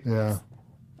 Right. Yeah.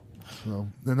 So,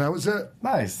 and that was it.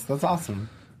 Nice. That's awesome.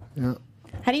 Yeah.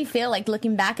 How do you feel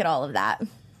looking back at all of that?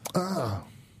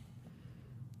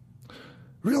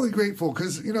 Really grateful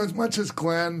because, as much as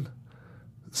Glenn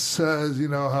says,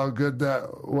 how good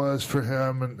that was for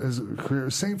him and his career,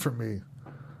 same for me.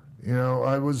 You know,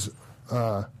 I was.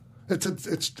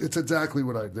 It's exactly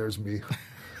what there's me.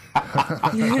 And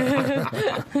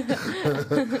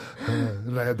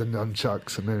I had the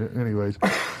nunchucks, and anyways.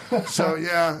 So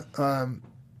yeah,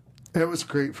 it was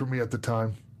great for me at the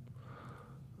time.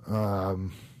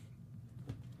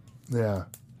 Yeah.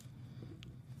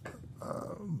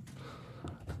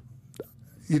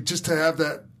 You just to have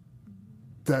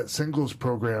that singles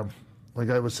program, like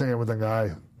I was saying with a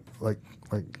guy like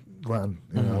Glenn,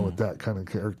 you know, with that kind of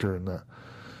character and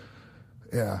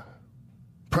yeah,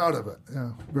 proud of it.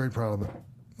 Yeah, very proud of it.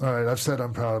 All right, I've said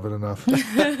I'm proud of it enough.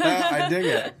 I dig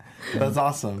it. That's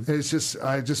awesome. It's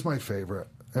just my favorite,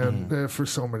 and for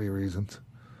so many reasons.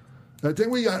 I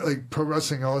think we got like Pro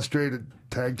Wrestling Illustrated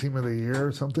Tag Team of the Year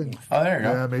or something. Oh, there you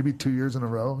go. Yeah, maybe 2 years in a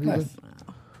row. Nice.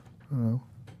 I don't know.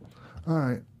 All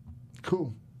right,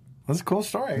 cool. That's a cool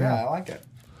story. Yeah, I like it.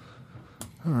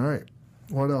 All right,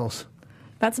 what else?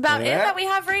 That's about it that we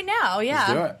have right now. Yeah.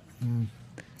 Let's do it.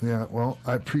 Yeah, well,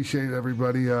 I appreciate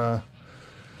everybody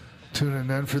tuning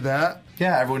in for that.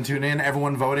 Yeah, everyone tune in,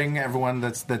 everyone voting, everyone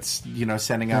that's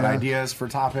sending out ideas for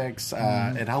topics.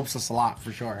 It helps us a lot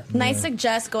for sure. And I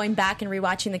suggest going back and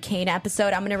rewatching the Kane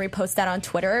episode. I'm going to repost that on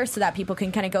Twitter so that people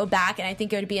can kind of go back, and I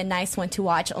think it would be a nice one to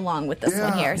watch along with this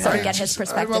one here, so we get his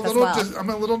perspective as well. I'm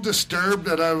a little disturbed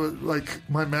that I was like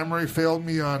my memory failed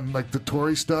me on like the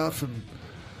Tory stuff, and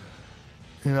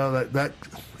you know that.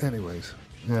 Anyways,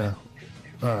 yeah.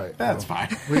 All right. That's fine.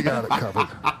 We got it covered.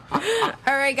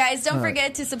 All right, guys. Don't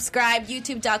forget to subscribe.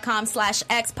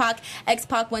 YouTube.com/XPAC,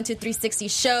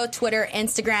 XPAC12360 Show, Twitter,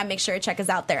 Instagram. Make sure to check us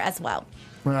out there as well.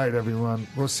 All right, everyone.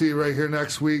 We'll see you right here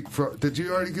next week. Did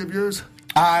you already give yours?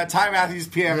 Ty Matthews,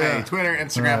 PMA, Yeah. Twitter,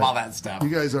 Instagram, all that stuff. You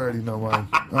guys already know mine.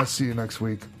 I'll see you next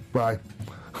week. Bye.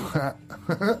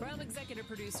 From executive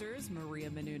producers Maria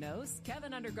Menounos,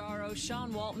 Kevin Undergaro,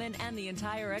 Sean Waltman, and the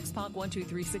entire XPAC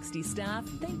 12360 staff,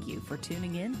 thank you for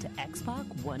tuning in to XPAC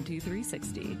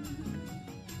 12360.